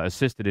 he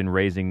assisted in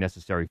raising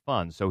necessary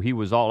funds. So he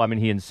was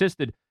he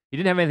insisted. He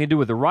didn't have anything to do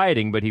with the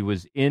writing, but he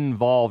was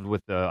involved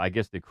with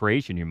the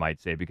creation, you might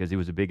say, because he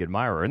was a big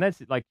admirer. And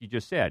that's, like you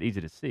just said, easy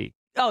to see.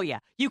 Oh yeah,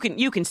 you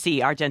can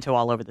see Argento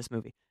all over this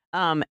movie.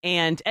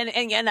 And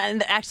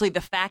actually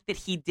the fact that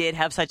he did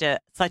have such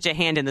a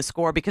hand in the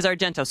score, because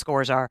Argento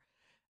scores are,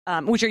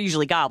 which are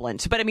usually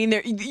goblins, but I mean,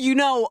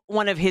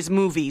 one of his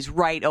movies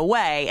right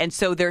away. And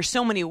so there's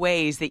so many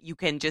ways that you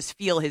can just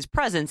feel his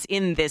presence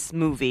in this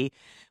movie,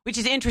 which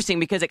is interesting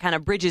because it kind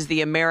of bridges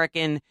the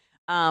American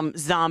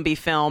zombie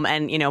film.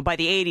 And, by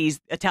the 80s,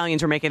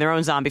 Italians were making their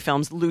own zombie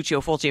films, Lucio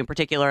Fulci in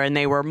particular, and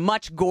they were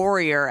much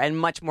gorier and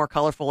much more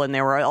colorful. And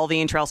there were all the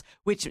entrails,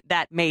 which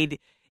that made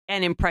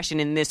an impression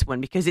in this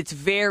one because it's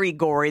very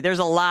gory. There's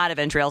a lot of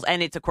entrails,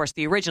 and it's, of course,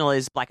 the original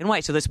is black and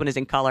white, so this one is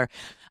in color.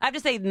 I have to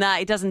say,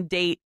 it doesn't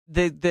date,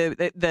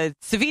 the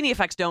Savini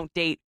effects don't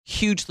date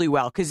hugely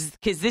well because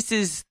this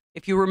is,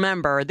 if you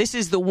remember, this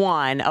is the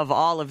one of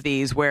all of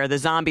these where the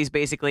zombies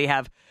basically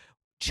have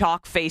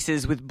chalk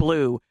faces with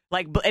blue.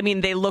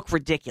 They look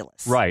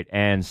ridiculous. Right,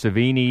 and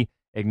Savini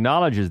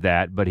acknowledges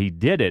that, but he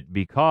did it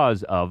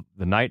because of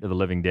the Night of the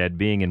Living Dead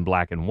being in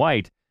black and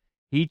white.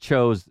 He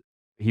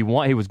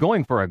was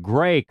going for a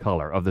gray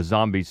color of the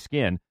zombie's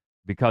skin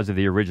because of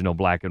the original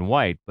black and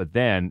white, but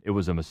then it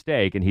was a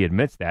mistake, and he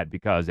admits that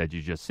because, as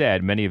you just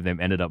said, many of them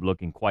ended up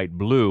looking quite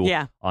blue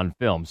on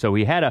film. So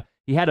he had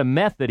a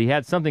method, he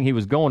had something he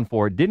was going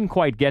for, didn't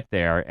quite get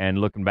there, and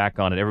looking back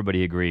on it,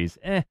 everybody agrees,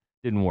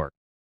 didn't work.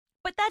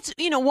 But that's,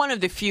 one of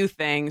the few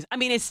things. I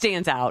mean, it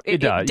stands out.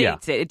 It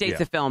dates it. It dates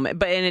the film,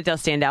 and it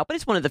does stand out. But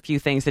it's one of the few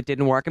things that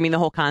didn't work. I mean, the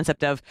whole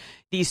concept of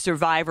these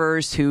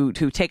survivors who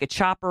take a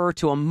chopper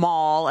to a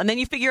mall, and then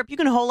you figure if you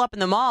can hole up in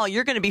the mall,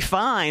 you're going to be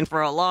fine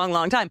for a long,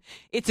 long time.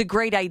 It's a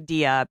great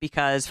idea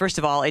because, first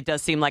of all, it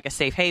does seem like a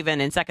safe haven,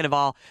 and second of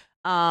all,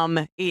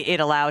 it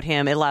allowed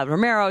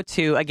Romero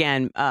to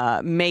again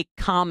make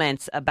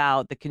comments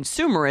about the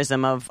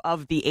consumerism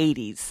of the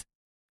 80s.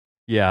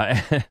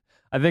 Yeah.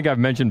 I think I've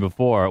mentioned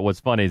before, what's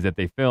funny is that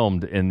they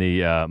filmed in the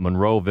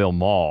Monroeville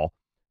Mall,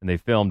 and they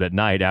filmed at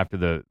night after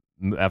the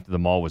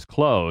mall was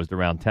closed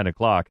around 10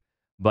 o'clock,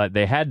 but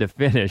they had to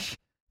finish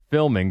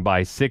filming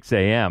by 6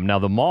 a.m. Now,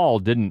 the mall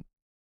didn't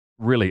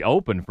really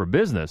open for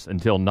business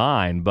until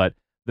 9, but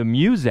the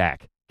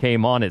Muzak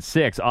came on at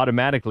 6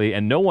 automatically,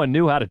 and no one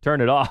knew how to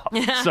turn it off.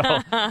 So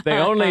they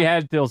only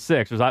had till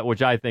 6,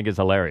 which I think is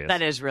hilarious.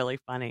 That is really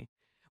funny.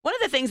 One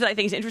of the things that I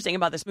think is interesting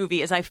about this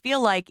movie is I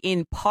feel like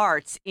in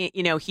parts,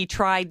 he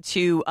tried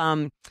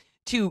to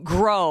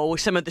grow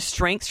some of the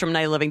strengths from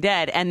Night of the Living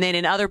Dead. And then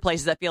in other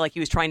places, I feel like he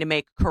was trying to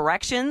make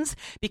corrections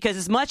because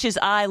as much as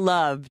I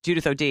love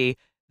Judith O'Dea,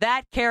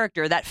 that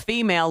character, that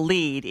female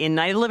lead in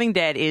Night of the Living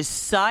Dead is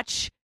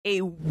such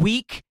a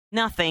weak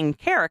nothing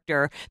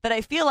character that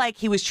I feel like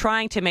he was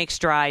trying to make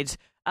strides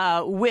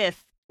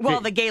with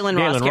the Galen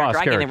Ross character.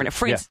 I can't remember.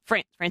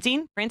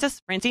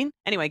 Francine?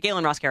 Anyway,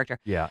 Galen Ross character.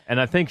 Yeah,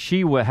 and I think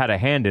she had a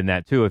hand in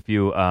that, too. If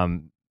you,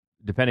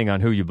 depending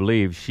on who you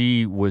believe,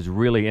 she was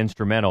really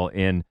instrumental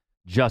in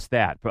just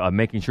that,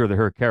 making sure that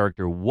her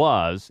character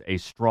was a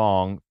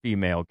strong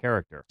female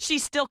character.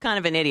 She's still kind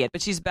of an idiot,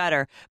 but she's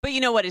better. But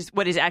you know what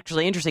is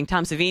actually interesting?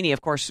 Tom Savini,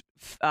 of course,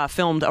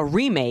 filmed a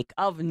remake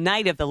of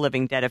Night of the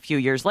Living Dead a few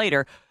years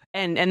later,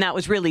 And that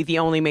was really the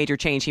only major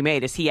change he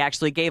made, is he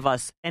actually gave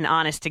us an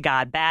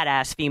honest-to-God,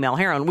 badass female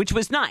heroine, which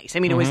was nice. I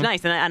mean, it was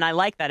nice, and I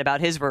like that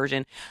about his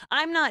version.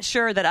 I'm not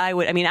sure that I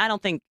would. I mean, I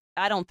don't think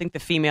the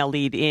female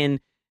lead in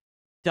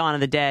Dawn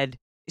of the Dead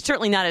is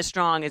certainly not as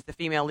strong as the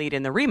female lead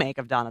in the remake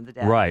of Dawn of the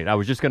Dead. Right. I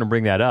was just going to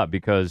bring that up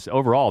because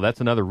overall,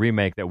 that's another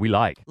remake that we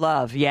like.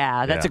 Love,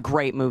 yeah, that's a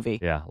great movie.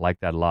 Yeah, I like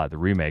that a lot, the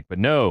remake. But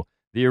no,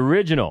 the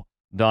original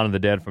Dawn of the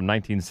Dead from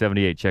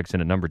 1978 checks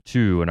in at number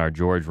 2 in our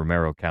George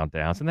Romero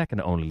countdowns, and that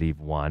can only leave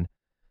one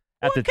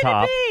at the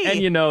top. And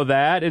you know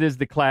that. It is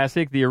the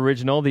classic, the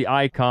original, the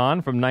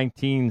icon from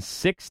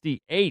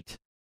 1968,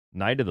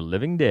 Night of the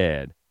Living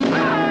Dead.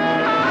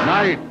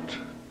 Night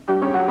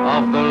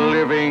of the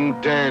Living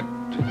Dead.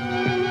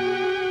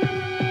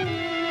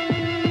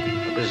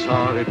 A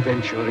bizarre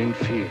adventure in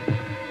fear.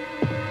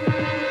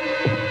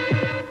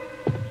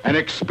 An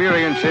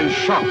experience in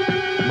shock,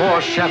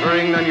 more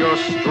shattering than your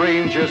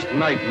strangest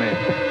nightmare.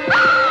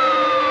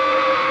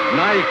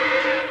 Night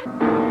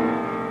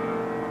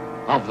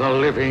of the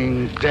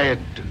Living Dead.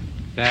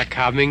 They're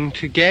coming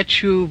to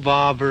get you,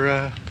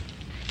 Barbara.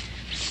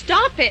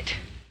 Stop it!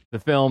 The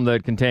film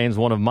that contains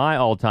one of my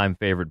all-time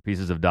favorite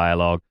pieces of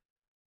dialogue.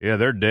 Yeah,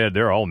 they're dead.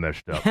 They're all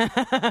messed up.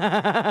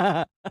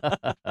 Now,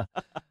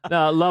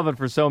 I love it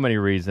for so many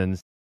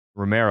reasons.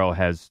 Romero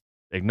has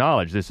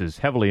acknowledged this is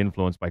heavily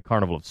influenced by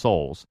Carnival of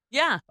Souls.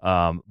 Yeah.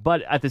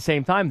 But at the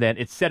same time, then,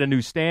 it set a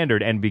new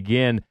standard and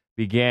began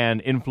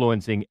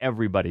influencing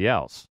everybody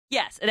else.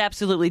 Yes, it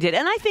absolutely did.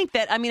 And I think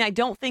that, I mean, I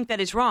don't think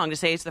that it's wrong to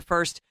say it's the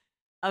first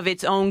of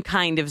its own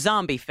kind of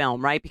zombie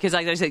film, right? Because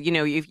like I said, you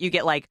know, you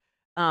get like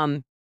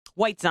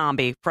White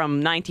Zombie from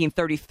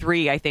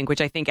 1933, I think, which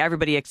I think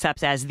everybody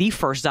accepts as the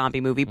first zombie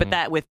movie, but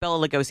that with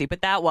Bela Lugosi, but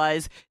that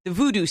was the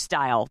voodoo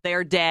style.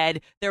 They're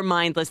dead, they're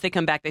mindless, they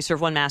come back, they serve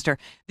one master.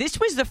 This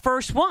was the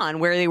first one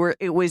where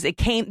it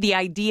came the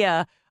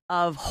idea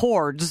of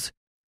hordes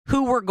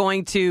who were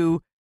going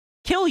to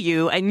kill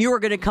you and you were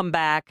going to come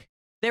back.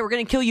 They were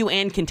going to kill you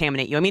and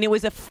contaminate you. I mean, it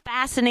was a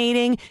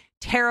fascinating,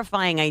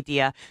 terrifying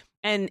idea.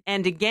 And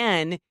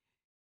again,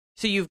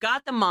 so you've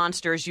got the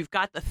monsters, you've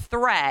got the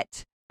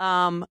threat,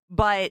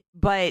 but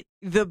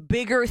the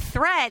bigger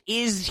threat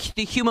is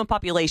the human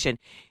population.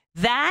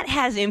 That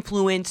has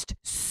influenced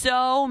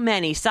so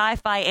many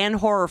sci-fi and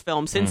horror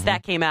films since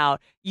that came out.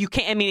 You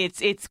can't. I mean,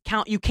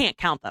 you can't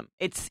count them.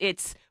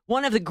 It's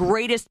one of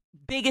the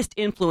biggest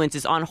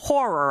influences on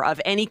horror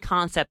of any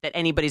concept that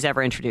anybody's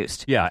ever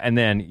introduced. Yeah, and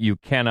then you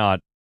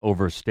cannot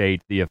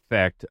overstate the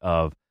effect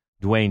of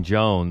Dwayne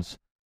Jones,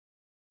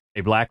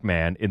 a black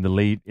man in the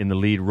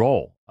lead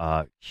role.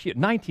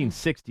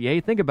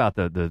 1968. Think about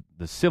the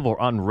civil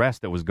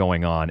unrest that was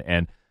going on,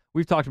 and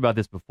we've talked about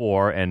this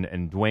before.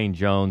 And Dwayne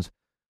Jones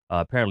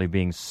apparently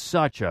being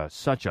such a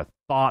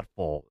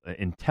thoughtful,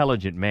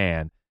 intelligent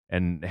man,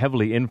 and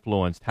heavily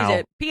influenced. He's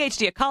a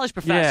PhD, a college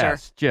professor.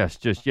 Yes,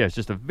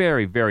 just a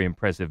very, very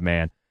impressive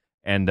man,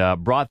 and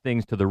brought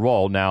things to the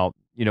role. Now,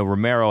 you know,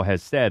 Romero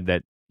has said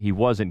that he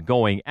wasn't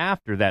going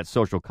after that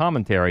social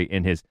commentary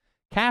in his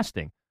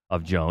casting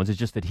of Jones. It's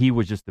just that he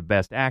was just the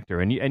best actor.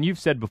 And you've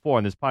said before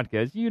on this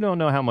podcast, you don't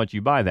know how much you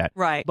buy that.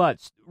 Right.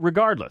 But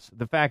regardless,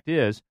 the fact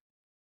is,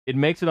 it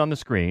makes it on the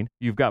screen.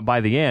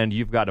 By the end,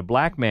 you've got a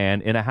black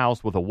man in a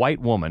house with a white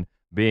woman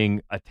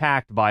being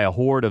attacked by a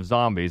horde of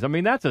zombies. I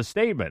mean, that's a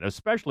statement,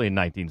 especially in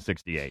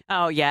 1968.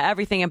 Oh, yeah.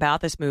 Everything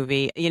about this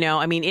movie, you know,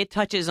 I mean, it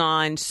touches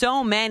on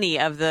so many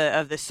of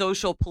the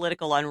social,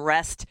 political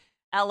unrest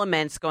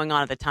elements going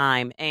on at the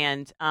time,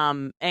 and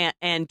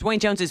Dwayne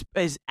Jones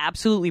is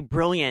absolutely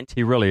brilliant.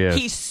 He really is.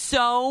 He's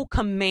so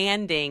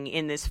commanding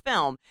in this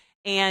film,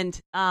 and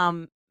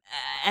then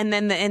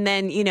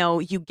you know,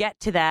 you get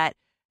to that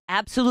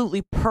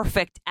absolutely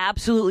perfect,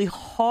 absolutely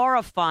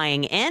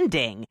horrifying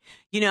ending,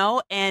 you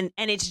know, and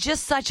it's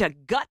just such a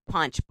gut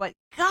punch. But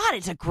God,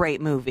 it's a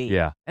great movie.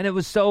 Yeah, and it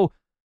was so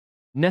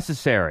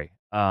necessary.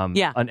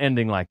 An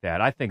ending like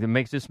that, I think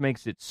this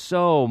makes it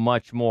so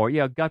much more.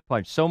 Yeah, gut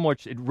punch. So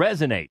much it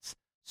resonates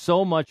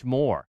so much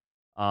more.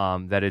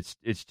 That it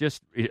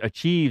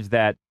achieves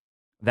that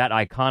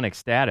iconic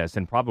status,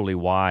 and probably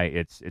why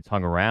it's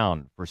hung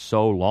around for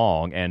so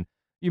long. And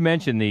you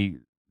mentioned the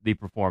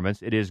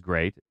performance; it is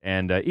great.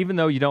 And even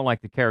though you don't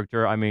like the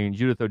character, I mean,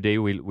 Judith O'Dea,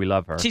 we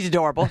love her. She's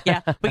adorable.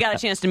 Yeah, we got a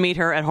chance to meet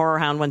her at Horror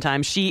Hound one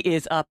time. She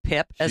is a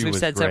pip, as we've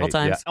said several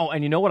times. Yeah. Oh,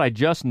 and you know what I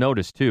just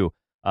noticed too.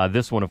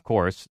 This one, of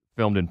course,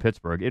 filmed in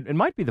Pittsburgh. It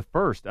might be the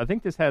first. I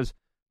think this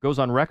goes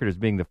on record as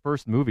being the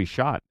first movie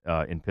shot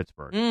in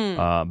Pittsburgh.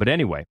 But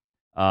anyway,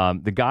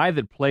 the guy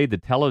that played the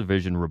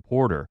television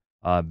reporter,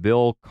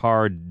 Bill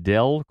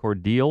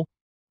Cordell,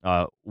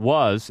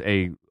 was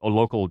a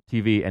local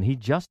TV, and he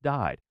just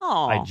died.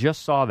 Aww. I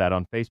just saw that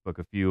on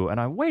Facebook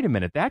and wait a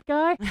minute, that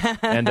guy?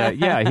 And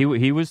yeah,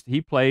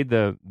 he played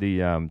the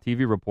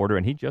TV reporter,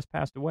 and he just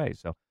passed away.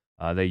 So.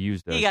 They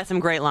used. He got some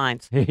great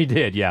lines. He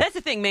did, yeah. That's the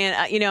thing,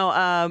 man. You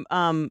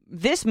know,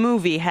 this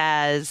movie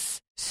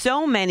has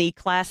so many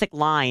classic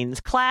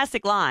lines,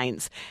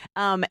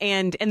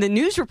 and the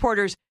news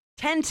reporters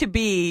tend to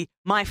be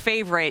my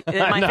favorite.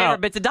 My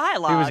favorite bits of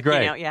dialogue. He was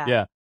great. You know?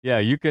 Yeah. Yeah,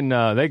 you can.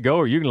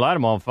 You can light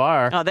them on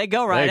fire. Oh, they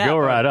go right up. They go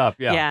right up.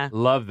 Yeah. Yeah.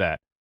 Love that.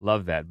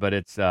 But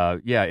it's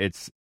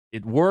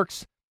it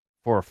works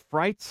for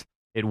frights.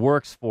 It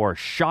works for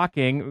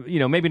shocking.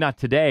 Maybe not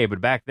today, but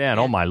back then.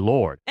 Oh my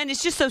Lord. And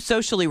it's just so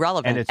socially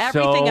relevant. And it's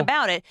everything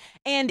about it.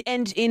 And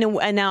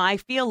now I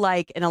feel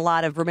like in a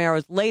lot of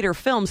Romero's later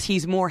films,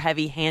 he's more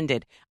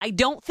heavy-handed. I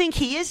don't think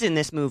he is in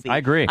this movie. I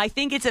agree. I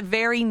think it's a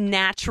very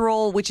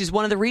natural, which is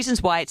one of the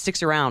reasons why it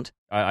sticks around.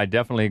 I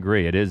definitely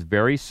agree. It is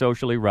very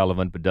socially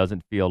relevant, but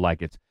doesn't feel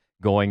like it's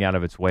going out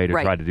of its way to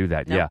try to do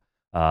that. Nope.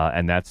 Yeah,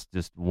 and that's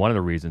just one of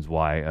the reasons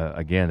why,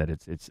 again, that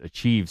it's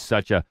achieved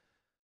such an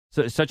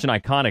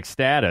iconic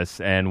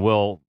status and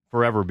will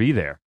forever be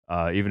there,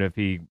 even if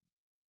he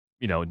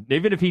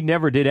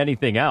never did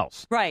anything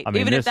else. Right. I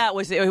mean, even if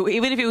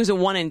it was a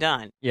one and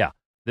done. Yeah,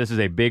 this is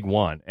a big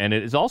one, and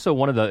it is also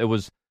it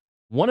was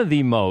one of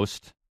the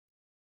most,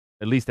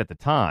 at least at the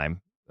time,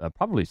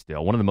 probably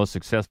still one of the most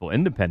successful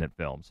independent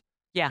films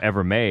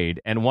ever made,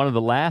 and one of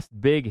the last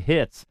big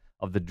hits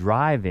of the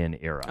drive-in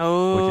era.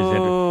 Oh. Which is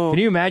interesting. Can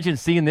you imagine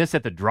seeing this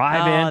at the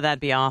drive-in? Oh, that'd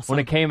be awesome. When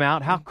it came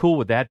out, how cool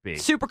would that be?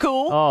 Super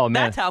cool. Oh,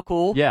 man. That's how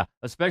cool. Yeah,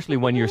 especially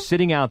when you're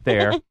sitting out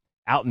there,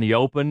 out in the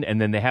open,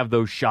 and then they have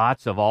those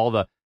shots of all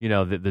the,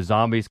 the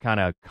zombies kind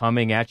of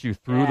coming at you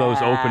through those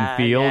open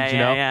fields,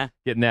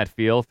 getting that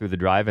feel through the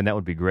drive-in. That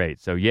would be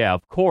great. So, yeah,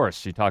 of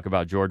course, you talk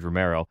about George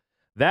Romero.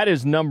 That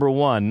is number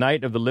one,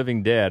 Night of the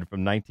Living Dead from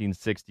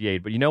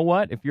 1968. But you know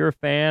what? If you're a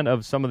fan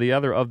of some of the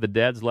other of the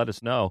Deads, let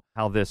us know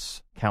how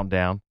this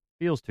countdown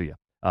feels to you.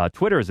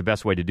 Twitter is the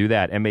best way to do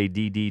that,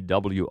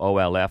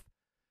 MADDWOLF.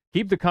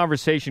 Keep the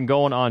conversation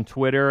going on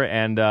Twitter,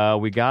 and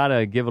we got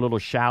to give a little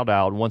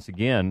shout-out once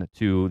again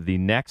to the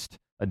next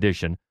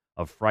edition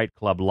of Fright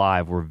Club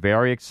Live. We're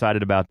very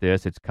excited about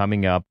this. It's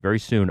coming up very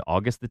soon,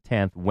 August the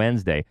 10th,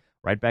 Wednesday,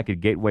 right back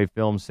at Gateway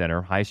Film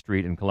Center, High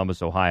Street in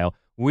Columbus, Ohio.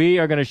 We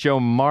are going to show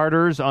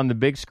Martyrs on the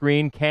big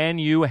screen. Can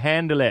you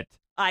handle it?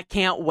 I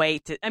can't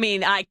wait.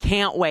 I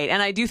can't wait.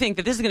 And I do think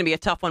that this is going to be a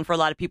tough one for a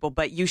lot of people,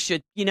 but you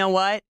should, you know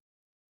what?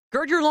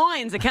 Gird your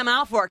loins and come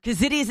out for it,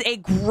 because it is a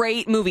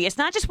great movie. It's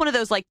not just one of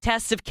those like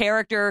tests of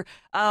character.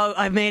 Oh,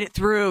 I've made it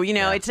through.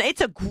 It's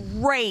a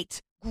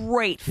great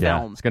film.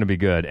 Yeah, it's going to be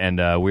good.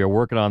 And we are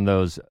working on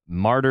those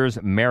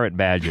Martyrs merit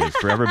badges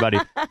for everybody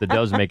that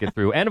does make it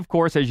through. And of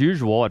course, as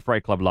usual at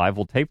Fright Club Live,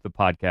 we'll tape the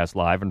podcast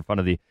live in front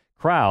of the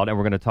crowd, and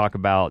we're going to talk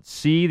about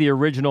See the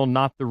Original,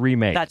 Not the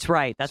Remake. That's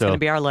right. That's going to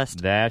be our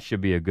list. That should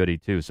be a goodie,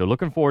 too. So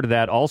looking forward to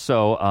that.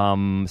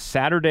 Also,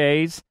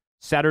 Saturday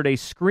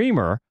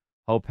Screamer.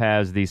 Hope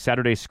has the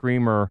Saturday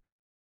Screamer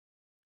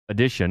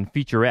edition,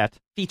 featurette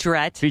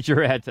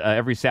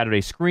every Saturday,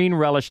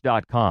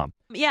 screenrelish.com.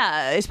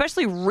 Yeah,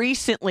 especially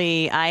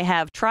recently, I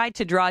have tried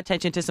to draw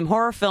attention to some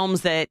horror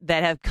films that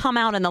have come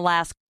out in the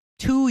last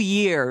 2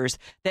 years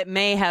that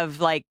may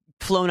have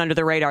flown under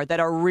the radar, that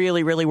are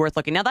really, really worth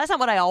looking. Now, that's not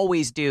what I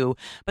always do,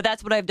 but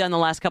that's what I've done the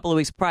last couple of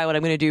weeks, probably what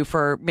I'm going to do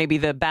for maybe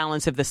the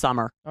balance of the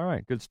summer. All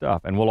right, good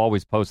stuff. And we'll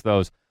always post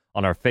those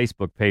on our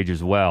Facebook page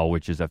as well,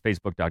 which is at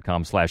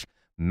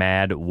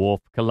facebook.com/Mad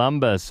Wolf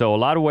Columbus. So a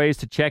lot of ways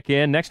to check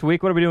in. Next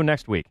week, what are we doing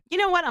next week? You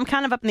know what? I'm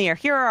kind of up in the air.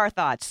 Here are our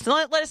thoughts. So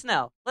let us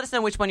know. Let us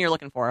know which one you're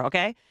looking for,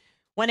 okay?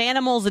 When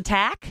Animals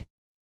Attack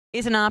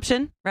is an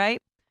option, right?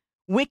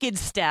 Wicked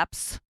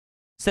Steps.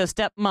 So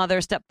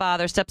stepmother,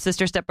 stepfather,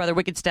 stepsister, stepbrother,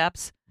 Wicked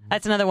Steps.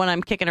 That's another one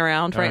I'm kicking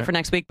around for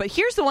next week. But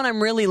here's the one I'm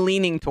really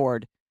leaning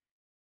toward.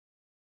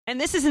 And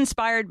this is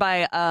inspired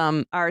by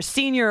our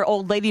senior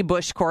Old Lady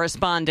Bush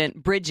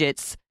correspondent,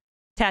 Bridget's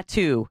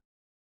tattoo.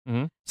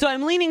 Mm-hmm. So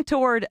I'm leaning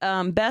toward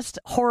best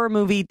horror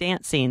movie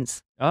dance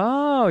scenes.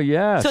 Oh,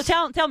 yes. So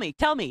tell me.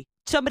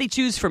 Somebody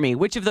choose for me.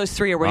 Which of those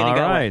three are we going to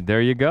go with? All right,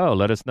 there you go.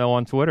 Let us know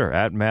on Twitter,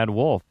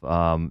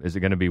 @MadWolf. Is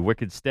it going to be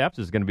Wicked Steps?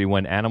 Is it going to be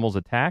When Animals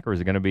Attack? Or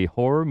is it going to be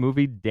horror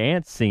movie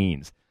dance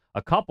scenes?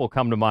 A couple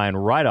come to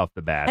mind right off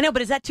the bat. I know,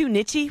 but is that too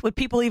niche-y? Would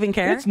people even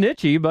care? It's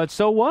niche-y, but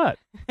so what?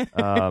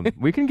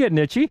 We can get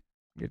niche-y.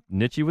 Get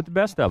niche-y with the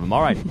best of them.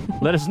 All right,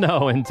 let us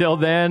know. Until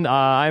then,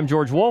 I'm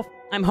George Wolf.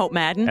 I'm Hope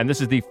Madden. And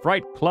this is the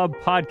Fright Club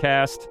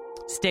Podcast.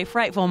 Stay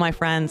frightful, my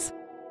friends.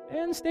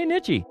 And stay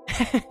niche-y.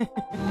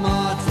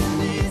 Martin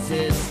needs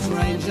his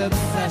strange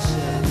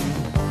obsession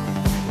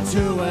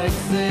to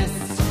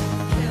exist.